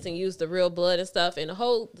exhibits and use the real blood and stuff, and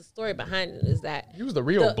the story behind it is that Use the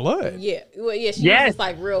real blood. yeah, well, yeah, she Yes. uses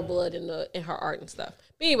like real blood in her art and stuff.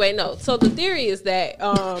 But anyway, no. So the theory is that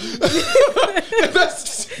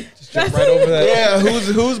Jump right over that. Yeah,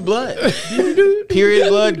 whose blood? Period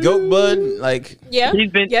blood, goat blood, like yeah,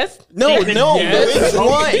 He's been- yes. no, He's been- no. Yes. Which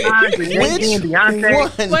one? Beyonce, Which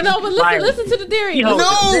Beyonce. one? Well, no, but Like- listen to the theory. He holds- No,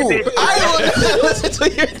 I don't listen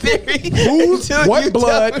to your theory. until you What tell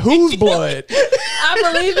blood? me. Whose blood?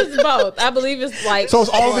 I believe it's both. I believe it's like So it's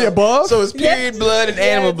all of the above? So it's period blood and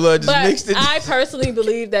animal blood just but mixed in. I personally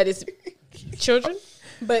believe that it's children.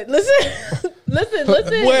 But listen, listen.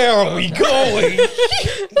 Where are we going?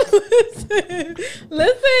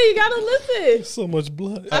 Listen, you gotta listen. So much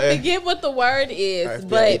blood. I forget what the word is, FBI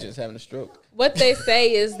but agents having a stroke. what they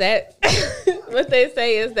say is that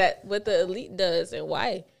what the elite does and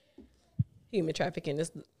why human trafficking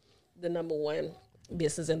is the number one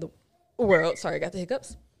business in the world. Sorry, I got the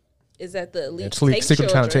hiccups. Is that the elite take Secret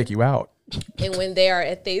trying to children, take you out. and when they are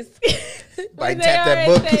at these, Like, tap that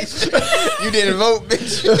book. You didn't vote,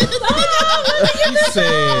 bitch. He said,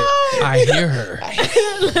 I hear her.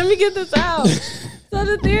 Let me get this out. So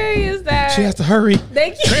the theory is that She has to hurry.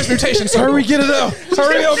 they keep Transmutation. Hurry, get it out.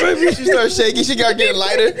 Hurry up, baby. She starts shaking. She got to get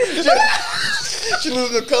lighter. She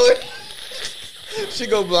losing the color. She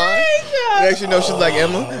go blind. Next you know, she's like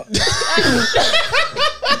Emma.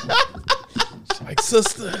 Like,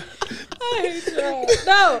 sister.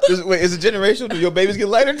 no. Wait, is it generational? Do your babies get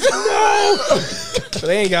lighter too? But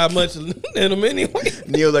they ain't got much in them anyway.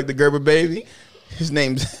 Neil like the Gerber baby. His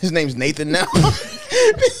name's Nathan now.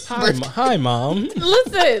 Hi, Mom.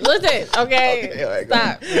 Listen. Okay, Okay, all right, go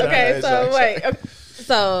stop. ahead. Okay, All so right, wait. Okay.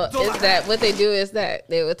 So is that what they do? Is that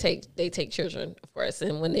they take children, of course,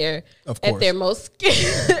 and when they're Of at course. their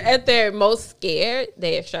most scared,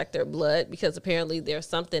 they extract their blood because apparently there's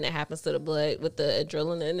something that happens to the blood with the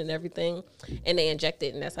adrenaline and everything, and they inject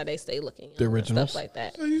it, and that's how they stay looking. The young and originals? stuff like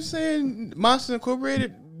that. Are you saying Monster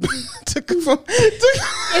Incorporated took it from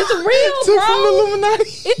It's real, took bro. from the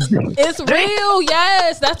Illuminati? It's real.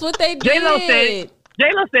 Yes, that's what they did.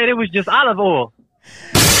 J-Lo said it was just olive oil.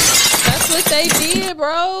 That's what they did,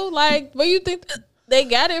 bro. Like, where you think they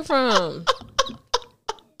got it from?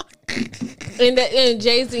 And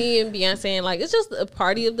Jay-Z and Beyonce, and like, it's just a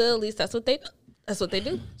party of the elites. That's what they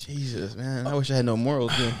do. Jesus, man. I wish I had no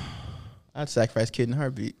morals, man. I'd sacrifice kid in a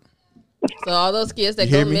heartbeat. So all those kids that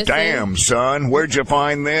You hear go me? missing. Damn, son, where'd you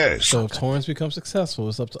find this? So if Torrance becomes successful,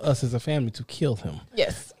 it's up to us as a family to kill him.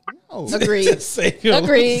 Yes. Oh, Agreed. Save him.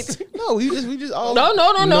 Agreed. no, we just all No.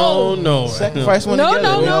 No. sacrifice one No, together.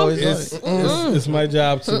 no, We no. always do It's, it. it's my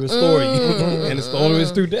job to restore you, and it's the only way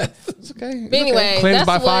is through death. It's okay. But anyway, Cleansed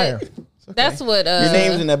by that's what, fire. That's what. Your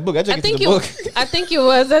name's in that book. I I took it to think the book. I think it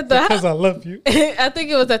was at the. Because I love you. I think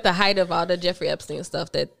it was at the height of all the Jeffrey Epstein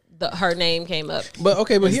stuff that her name came up. But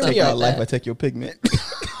okay, but hear Stuff me like out. Life, that. I take your pigment.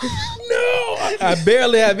 No, I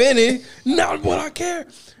barely have any. Not what I care.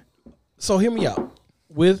 So hear me out.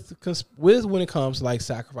 With when it comes to like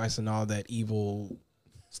sacrificing all that evil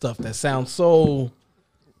stuff that sounds so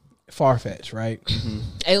far fetched, right?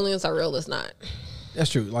 Aliens are real. It's not. That's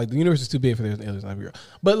true. Like the universe is too big for the aliens not to be real.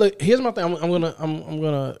 But look, here's my thing. I'm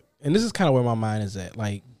gonna, and this is kind of where my mind is at.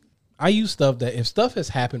 Like, I use stuff that if stuff has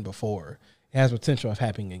happened before, it has potential of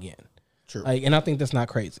happening again. True. Like, and I think that's not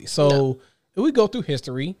crazy. So if we go through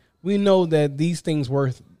history, we know that these things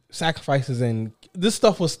worth sacrifices and this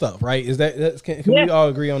stuff was stuff, right? Is that can we all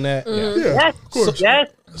agree on that? Yes, of course. Yes.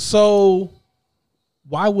 So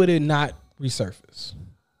why would it not resurface?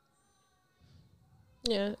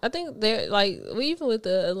 Yeah, I think they're like even with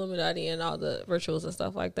the Illuminati and all the rituals and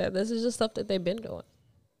stuff like that. This is just stuff that they've been doing.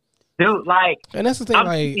 Dude, like, And that's the thing. I'm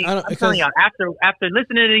because telling y'all, after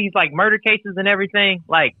listening to these like murder cases and everything,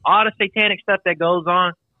 like all the satanic stuff that goes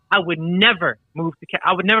on, I would never move to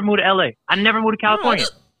LA. I never move to California.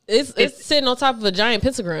 It's sitting on top of a giant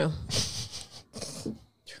pentagram,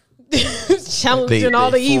 challenging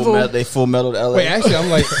all the evil. They full metal LA. wait, actually, I'm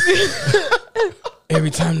like every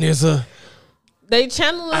time there's a They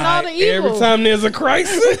channeling all the evil. every time there's a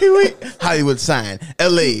crisis. Hollywood sign,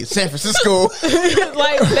 LA, San Francisco,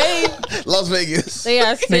 like Las Vegas. they are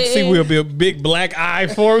Next thing sitting. will be a big black eye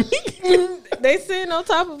for me. They sitting on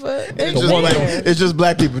top of it. They It's just, one black, that- it's just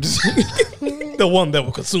black people. Just The one that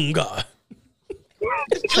will consume God.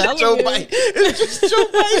 telling Joe you. Biden. It's just Joe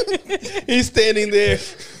Biden. He's standing there,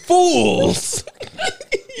 fools,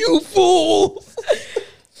 you fools.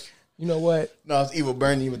 You know what? No, it's evil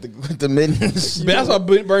Bernie with the mittens. But that's what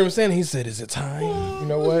Bernie was saying. He said, "Is it time?" You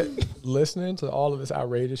know what? Listening to all of this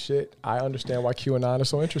outrageous shit, I understand why QAnon is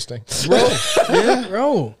so interesting.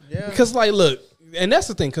 Bro. Because like, look, and that's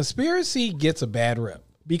the thing. Conspiracy gets a bad rep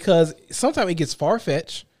because sometimes it gets far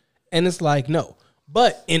fetched, and it's like no.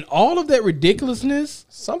 But in all of that ridiculousness,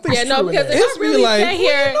 Something's Yeah, no, true in because there. if It's I really really like, sat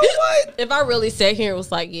here, well, you know what? if I really sat here and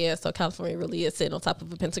was like, yeah, so California really is sitting on top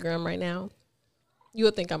of a pentagram right now, you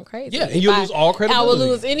would think I'm crazy. Yeah, and If you'll lose all I would credibility.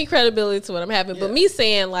 lose any credibility to what I'm having. But me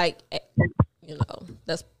saying like, you know,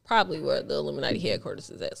 that's probably where the Illuminati headquarters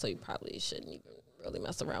is at. So you probably shouldn't even really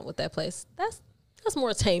mess around with that place. That's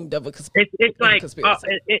more tamed of a conspiracy. It's like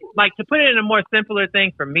conspiracy. like to put it in a more simpler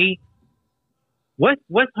thing for me.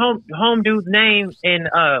 What's home dude's name? And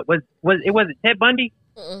was it Ted Bundy?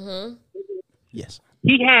 Yes.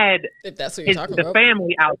 he had If that's what you're talking the about.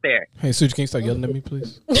 family out there. Hey, Suji, can you start yelling at me,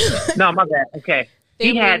 please? No, my bad. Okay. He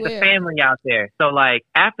Family had where? the family out there. So, like,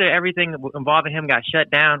 after everything involving him got shut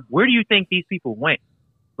down, where do you think these people went?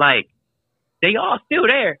 Like, they all still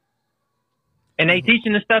there. And they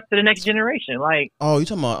teaching the stuff to the next generation. Like, Oh, you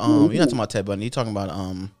talking about you're not talking about Ted Bundy. You talking about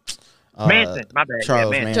Manson. My bad.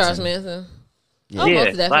 Charles yeah, Manson. Charles Manson. Yeah. Oh, Yeah,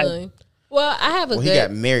 most definitely. Well, I have a Well, good. he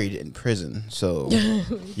got married in prison, so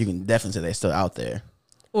you can definitely say they're still out there.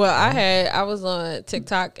 Well, I was on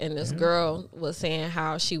TikTok and this girl was saying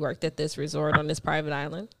how she worked at this resort on this private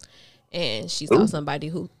island, and she saw somebody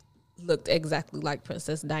who looked exactly like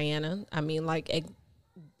Princess Diana. I mean, like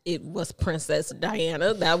it was Princess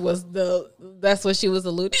Diana. That's what she was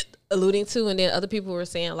alluding to. And then other people were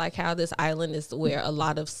saying like how this island is where a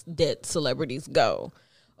lot of dead celebrities go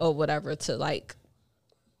or whatever to like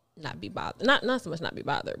not be bothered, not so much not be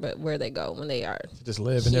bothered, but where they go when they are Just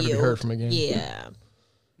live and never be healed. heard from again. Yeah.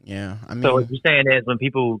 Yeah, I mean, so what you're saying is when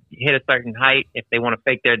people hit a certain height, if they want to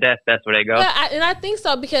fake their death, that's where they go. Well, I think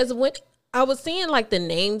so because when I was seeing like the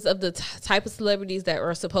names of the type of celebrities that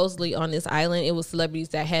are supposedly on this island, it was celebrities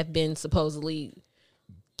that have been supposedly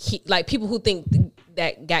like people who think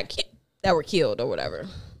that that were killed or whatever.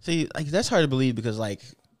 see, like that's hard to believe because like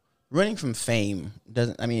running from fame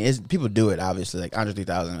doesn't. I mean, people do it obviously, like Andre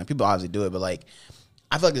 3000. Like, people obviously do it, but like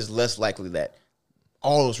I feel like it's less likely that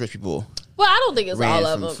all those rich people Well, I don't think it's ran all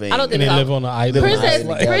of from them. fame. I don't And think they it's all live on the island. Princess-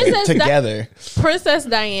 Like, Princess Di- together. Princess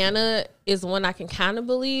Diana is one I can kind of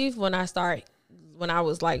believe when I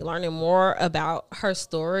was like learning more about her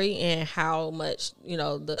story and how much, you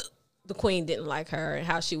know, the queen didn't like her and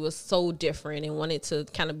how she was so different and wanted to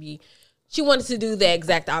kind of she wanted to do the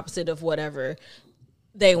exact opposite of whatever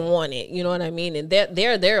they wanted, you know what I mean? And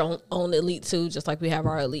they're their own elite too, just like we have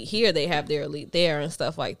our elite here. They have their elite there and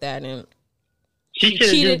stuff like that. And She she should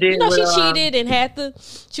have cheated. just did You know, she what, cheated and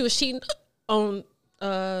she was cheating on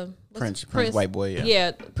Prince, white boy, yeah.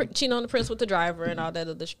 Yeah, cheating on the prince with the driver and all that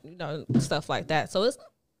other stuff like that. So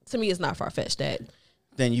to me, it's not far fetched that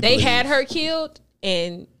Then you they believe, had her killed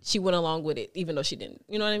and she went along with it, even though she didn't.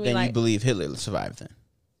 You know what I mean? Then you Like, believe Hitler survived then,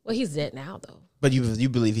 well, he's dead now though. but you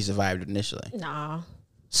believe he survived initially. Nah,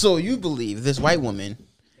 So you believe this white woman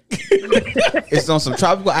is on some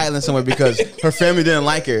tropical island somewhere because her family didn't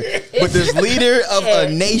like her, but this leader of a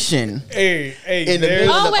nation Hey, in the there's-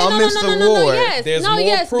 middle oh of wait, the amidst of war. yes, There's no, more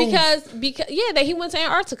yes, proof. because that he went to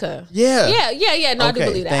Antarctica. Yeah. yeah. No, I do Okay,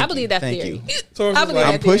 believe that. thank I believe you, that thank theory. you. Torrance I is believe like,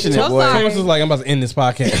 that I'm pushing theory. it, So boy. sorry. Torrance is like, I'm about to end this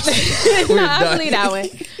podcast. No, I believe that one.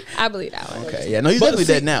 I believe that one. Okay, yeah, no, he's But definitely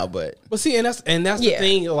see- dead now, but But see, and that's the Yeah.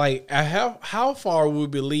 thing. Like, how far would we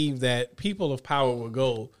believe that people of power will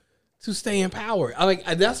go to stay in power?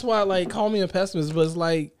 That's why, like, call me a pessimist, but it's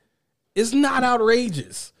like it's not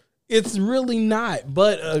outrageous. It's really not.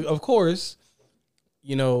 But of course,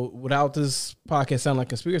 you know, without this podcast sound like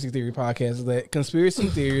conspiracy theory podcast, is that conspiracy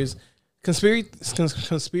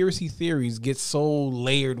theories get so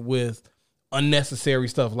layered with unnecessary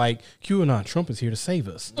stuff like QAnon, Trump is here to save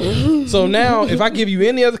us. So now if I give you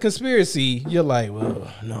any other conspiracy, you're like, well,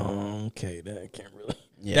 no, okay, that can't really.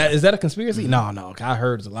 Yeah. Is that a conspiracy? No. I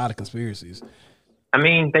heard there's a lot of conspiracies. I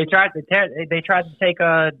mean, they tried to take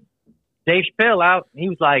Dave Chappelle out. He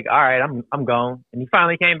was like, "All right, I'm gone," and he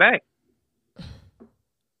finally came back.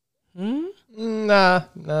 Nah.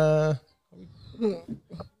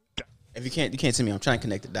 if you can't see me, I'm trying to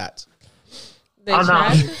connect the dots. They Oh, no.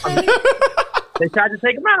 tried to They tried to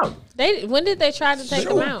take him out. when did they try to take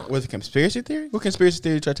him out? With a conspiracy theory? What conspiracy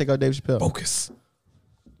theory tried to take out Dave Chappelle? Focus.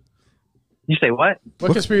 You say what?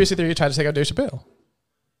 What conspiracy theory tried to take out Dave Chappelle?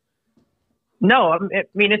 No, I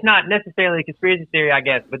mean it's not necessarily a conspiracy theory, I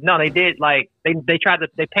guess, but no, they did like they tried to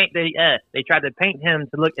paint him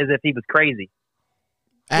to look as if he was crazy.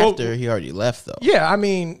 After he already left, though. Yeah, I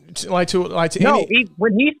mean, to No, any.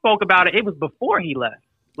 when he spoke about it, it was before he left.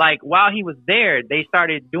 Like while he was there, they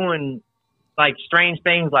started doing like strange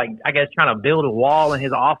things, like I guess trying to build a wall in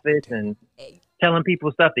his office and telling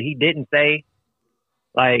people stuff that he didn't say.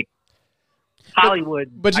 Like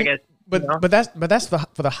Hollywood, But I you- guess. But you know? but that's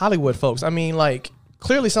for the Hollywood folks. I mean, like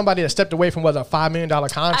clearly somebody that stepped away from a $5 million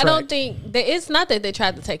contract. I don't think it's not that they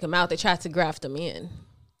tried to take him out. They tried to graft him in.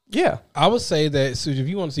 Yeah, I would say that, Suji, if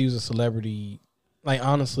you want to use a celebrity, like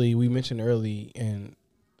honestly, we mentioned early and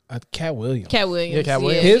Cat Williams. Cat Williams. Yeah, Cat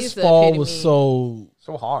Williams. His he's the fall epitome. was so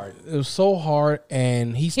hard. it was so hard,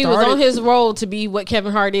 and he He started. was on his road to be what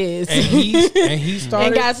Kevin Hart is, and he started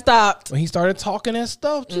and got stopped. when he started talking that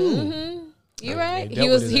stuff too. Mm-hmm. You right? they He dealt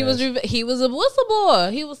was with he his was he was a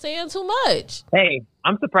whistleblower. He was saying too much. Hey,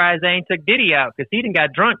 I'm surprised they ain't took Diddy out because he done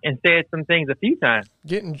got drunk and said some things a few times.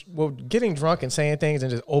 Getting drunk and saying things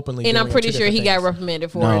and just openly. And doing I'm pretty two sure he different got things.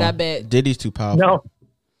 reprimanded for it. I bet. Diddy's too powerful. No,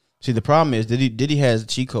 See, the problem is Diddy has a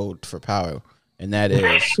cheat code for power, and that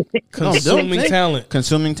is Consuming talent.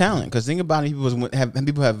 consuming talent. Because think about it,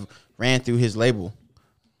 people have ran through his label.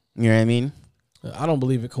 You know what I mean? I don't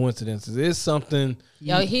believe in coincidences. It's something.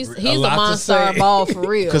 Yo, he's a the lot to monster say. ball for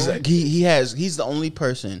real. Because he's the only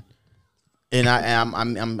person, and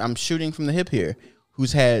I'm shooting from the hip here,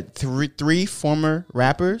 who's had three former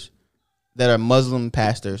rappers that are Muslim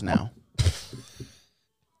pastors now.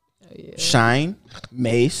 Yeah. Shine,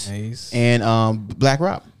 Mace, Mace. and Black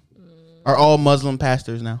Rob are all Muslim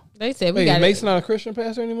pastors now. They said we Wait, got is Mason not a Christian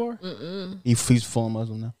pastor anymore? He's full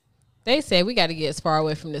Muslim now. They said we got to get as far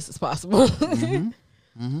away from this as possible.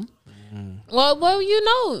 Well, you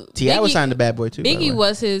know, T.I. was signed to Bad Boy too. by the Biggie way.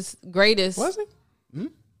 was his greatest. Was he?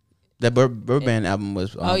 That Birdman album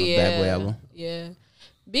was Oh a yeah, Bad Boy album. yeah.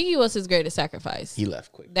 Biggie was his greatest sacrifice. He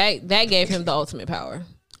left quick. That gave him the ultimate power.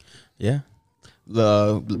 Yeah,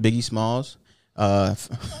 the Biggie Smalls,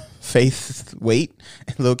 Faith Wait,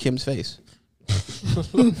 and Lil Kim's face.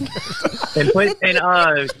 and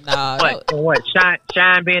Nah, what?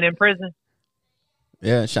 Shine being in prison.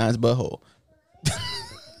 Yeah, Shine's butthole.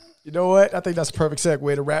 You know what? I think that's a perfect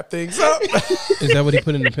segue to wrap things up. Is that what he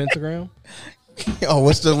put in the pentagram? Oh,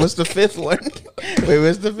 what's the fifth one? Wait,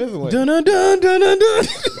 what's the fifth one? Dun dun dun dun dun dun.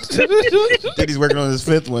 Dude, he's working on his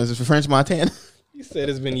fifth one. It's for French Montana. He said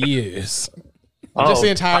it's been years. Just the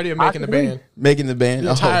entirety of making the band. Making the band.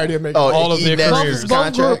 The entirety of making all of their eating that careers.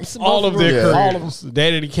 contract. All of their Yeah. careers. All of them.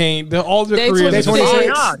 Daddy Kane. All their Day careers. 26.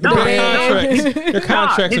 No, Their contracts. Their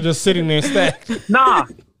contracts are just sitting there stacked. Nah,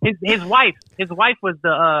 his wife was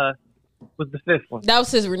the fifth one. That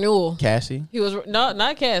was his renewal. Cassie. He was not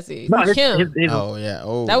Cassie. No, Kim. Oh yeah.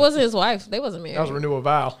 Oh, That wasn't his wife. They wasn't married. That was a renewal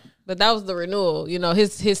vow. But that was the renewal. You know,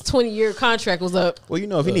 his 20-year contract was up. Well, you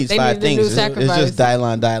know, if he needs They five needed a new things, it's sacrifice. just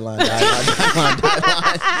Dylon. That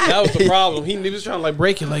was the problem. He was trying to like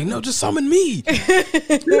break it. Like, no, just summon me.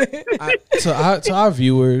 To our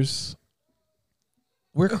viewers,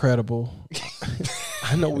 we're credible.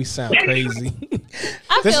 I know we sound crazy.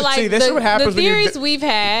 I This feel is- like see, this is what the happens when you- theories we've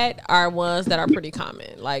had are ones that are pretty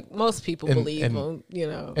common. Like most people believe and- them, you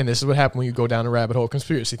know. And this is what happened when you go down the rabbit hole of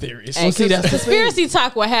conspiracy theories. And see, that's the conspiracy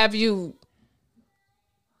talk will have you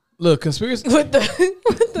Look, conspiracy. with the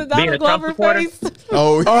Being Donald a Trump Glover supporter? face.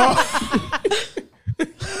 Oh,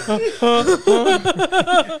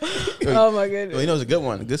 Oh my goodness. well, you know, it's a good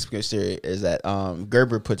one. A good conspiracy theory is that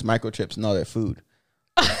Gerber puts microchips in all their food,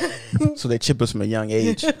 so they chip us from a young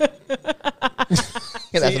age. See,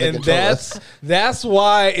 and that's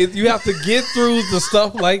why you have to get through the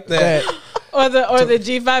stuff like that. Or the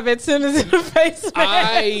G5 antennas in the face.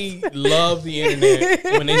 I love the internet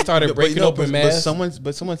when they started breaking open masks.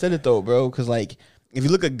 But someone said it though, bro. Because like, if you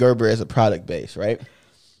look at Gerber as a product base, right?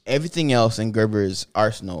 Everything else in Gerber's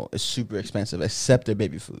arsenal is super expensive except their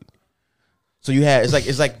baby food. So you have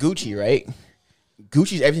it's like Gucci, right?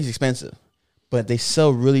 Gucci's everything's expensive, but they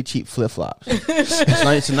sell really cheap flip flops.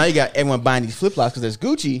 so now you got everyone buying these flip flops because there's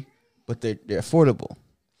Gucci, but they're affordable.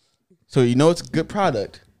 So you know it's a good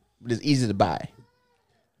product, but it's easy to buy.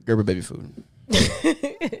 Gerber baby food.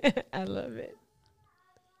 I love it.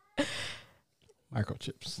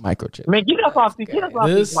 Microchips. Microchip. Man, get us off these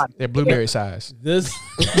This- mics. They're blueberry size. This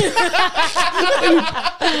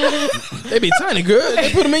they be tiny, girl.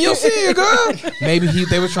 They put them in your cereal, girl. Maybe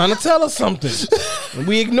they were trying to tell us something, and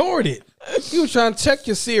we ignored it. He was trying to check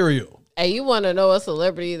your cereal. Hey, you want to know a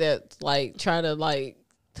celebrity that's like trying to like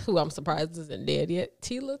who I'm surprised isn't dead yet?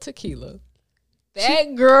 Tila Tequila.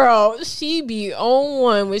 That girl, she be on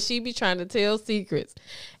one when she be trying to tell secrets.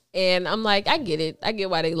 And I'm like, I get it. I get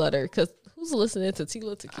why they love her. Because who's listening to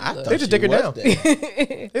Tila Tequila? They just dig her down.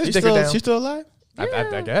 They just dig her down. She's still alive?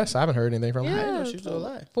 I guess. I haven't heard anything from her. Yeah, She's still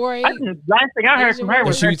alive. 4'8". Last thing I heard from her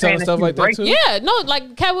was she her be telling saying stuff that like that too. Yeah, no,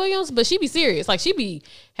 like Cat Williams, but she be serious. Like she be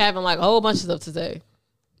having like a whole bunch of stuff to say.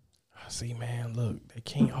 See, man, look, they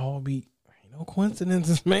can't all be. Ain't no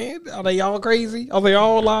coincidences, man. Are they all crazy? Are they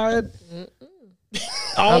all lying?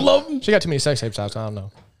 All of them. She got too many sex tapes out, so I don't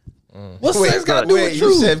know. What's sex got to do with you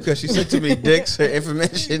truth? said because she sent too many dicks, her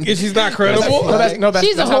information. If she's not credible,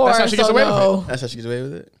 She's a how, whore, that's how she gets so away with it. no. That's how she gets away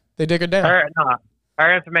with it. They dig her down.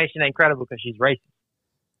 Her information ain't credible because she's racist.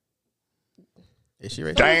 Is she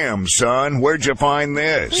racist? Damn, son, where'd you find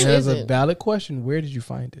this? there's a isn't? valid question. Where did you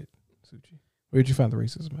find it, Suchi? Where did you find the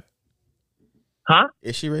racism at? Huh?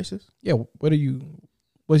 Is she racist? Yeah, what are you?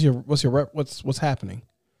 What's happening?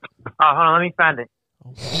 Oh, hold on, let me find it.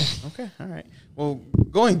 Okay, all right. Well,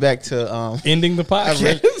 going back to Ending the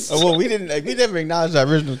podcast. well, we never acknowledged our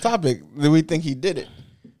original topic. Do we think he did it?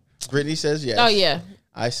 Brittany says yes. Oh yeah,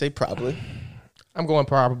 I say probably. I'm going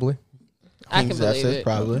probably. I can King Zeph believe says it.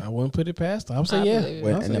 probably. I wouldn't put it past them. I would say I yeah. believe it.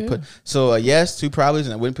 Wait, I'll and say then yeah. put so yes, 2 probablys,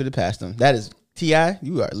 and I wouldn't put it past them. That is T.I.,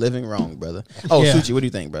 you are living wrong, brother. Oh, Yeah. Suchi, what do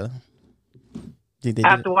you think, brother? Think they did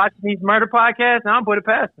After it? watching these murder podcasts, I'm put it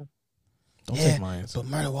past them. Don't take my answer. But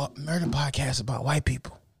murder podcast about white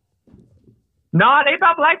people. No, they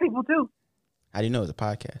about black people too. How do you know it's a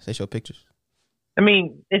podcast? They show pictures. I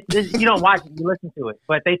mean, it's you don't watch it, you listen to it,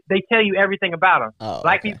 but they tell you everything about them. Oh,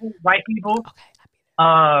 Black okay. people, white people,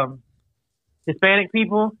 Hispanic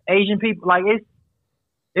people, Asian people. Like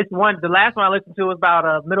it's one. The last one I listened to was about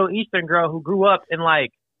a Middle Eastern girl who grew up in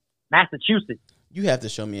like Massachusetts. You have to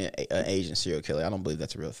show me an Asian serial killer. I don't believe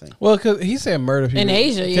that's a real thing. Well, because he said murder people. In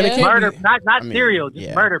Asia, Can yeah. it can't Murder, be- not I mean, serial, just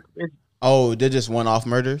yeah. murder. It's, Oh, they're just one-off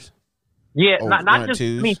murders? yeah, Oh, not one or just.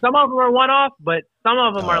 twos? I mean, some of them are one off, but some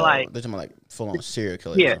of them are like. They're talking about like full-on serial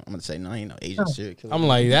killers. Yeah. I'm going to say, no, ain't no Asian serial killer. I'm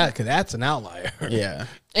like that because that's an outlier. yeah.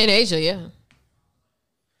 In Asia, yeah,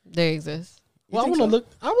 they exist. Well, I think want to so? look.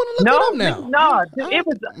 I want to look it up now. No, it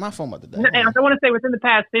was. My phone about to die. And I want to say within the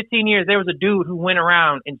past 15 years, there was a dude who went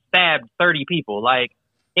around and stabbed 30 people, like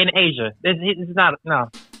in Asia. This is not no.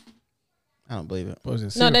 I don't believe it. But he's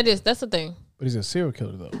a No, serial, that's the thing. but he's a serial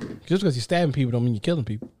killer though. Just because you're stabbing people don't mean you're killing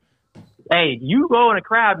people. Hey, you go in a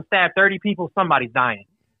crowd and stab 30 people, somebody's dying.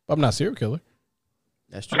 I'm not a serial killer.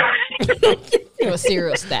 That's true. You're a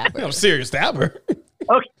serial stabber. I'm a serial stabber.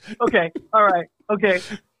 Okay, all right, okay.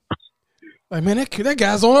 Like, man, that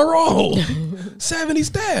guy's on a roll. 70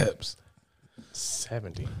 stabs.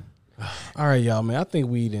 70. All right, y'all, man. I think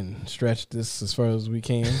we didn't stretch this as far as we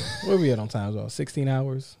can. Where we at on time, y'all? 16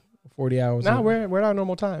 hours? 40 hours? Nah, we're at our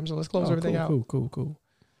normal time, so let's close everything out. Cool.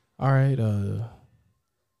 All right. There's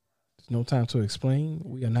no time to explain.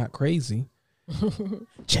 We are not crazy.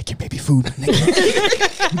 Check your baby food.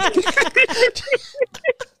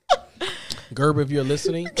 Gerber, if you're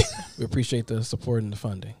listening, we appreciate the support and the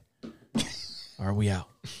funding. All right, we out.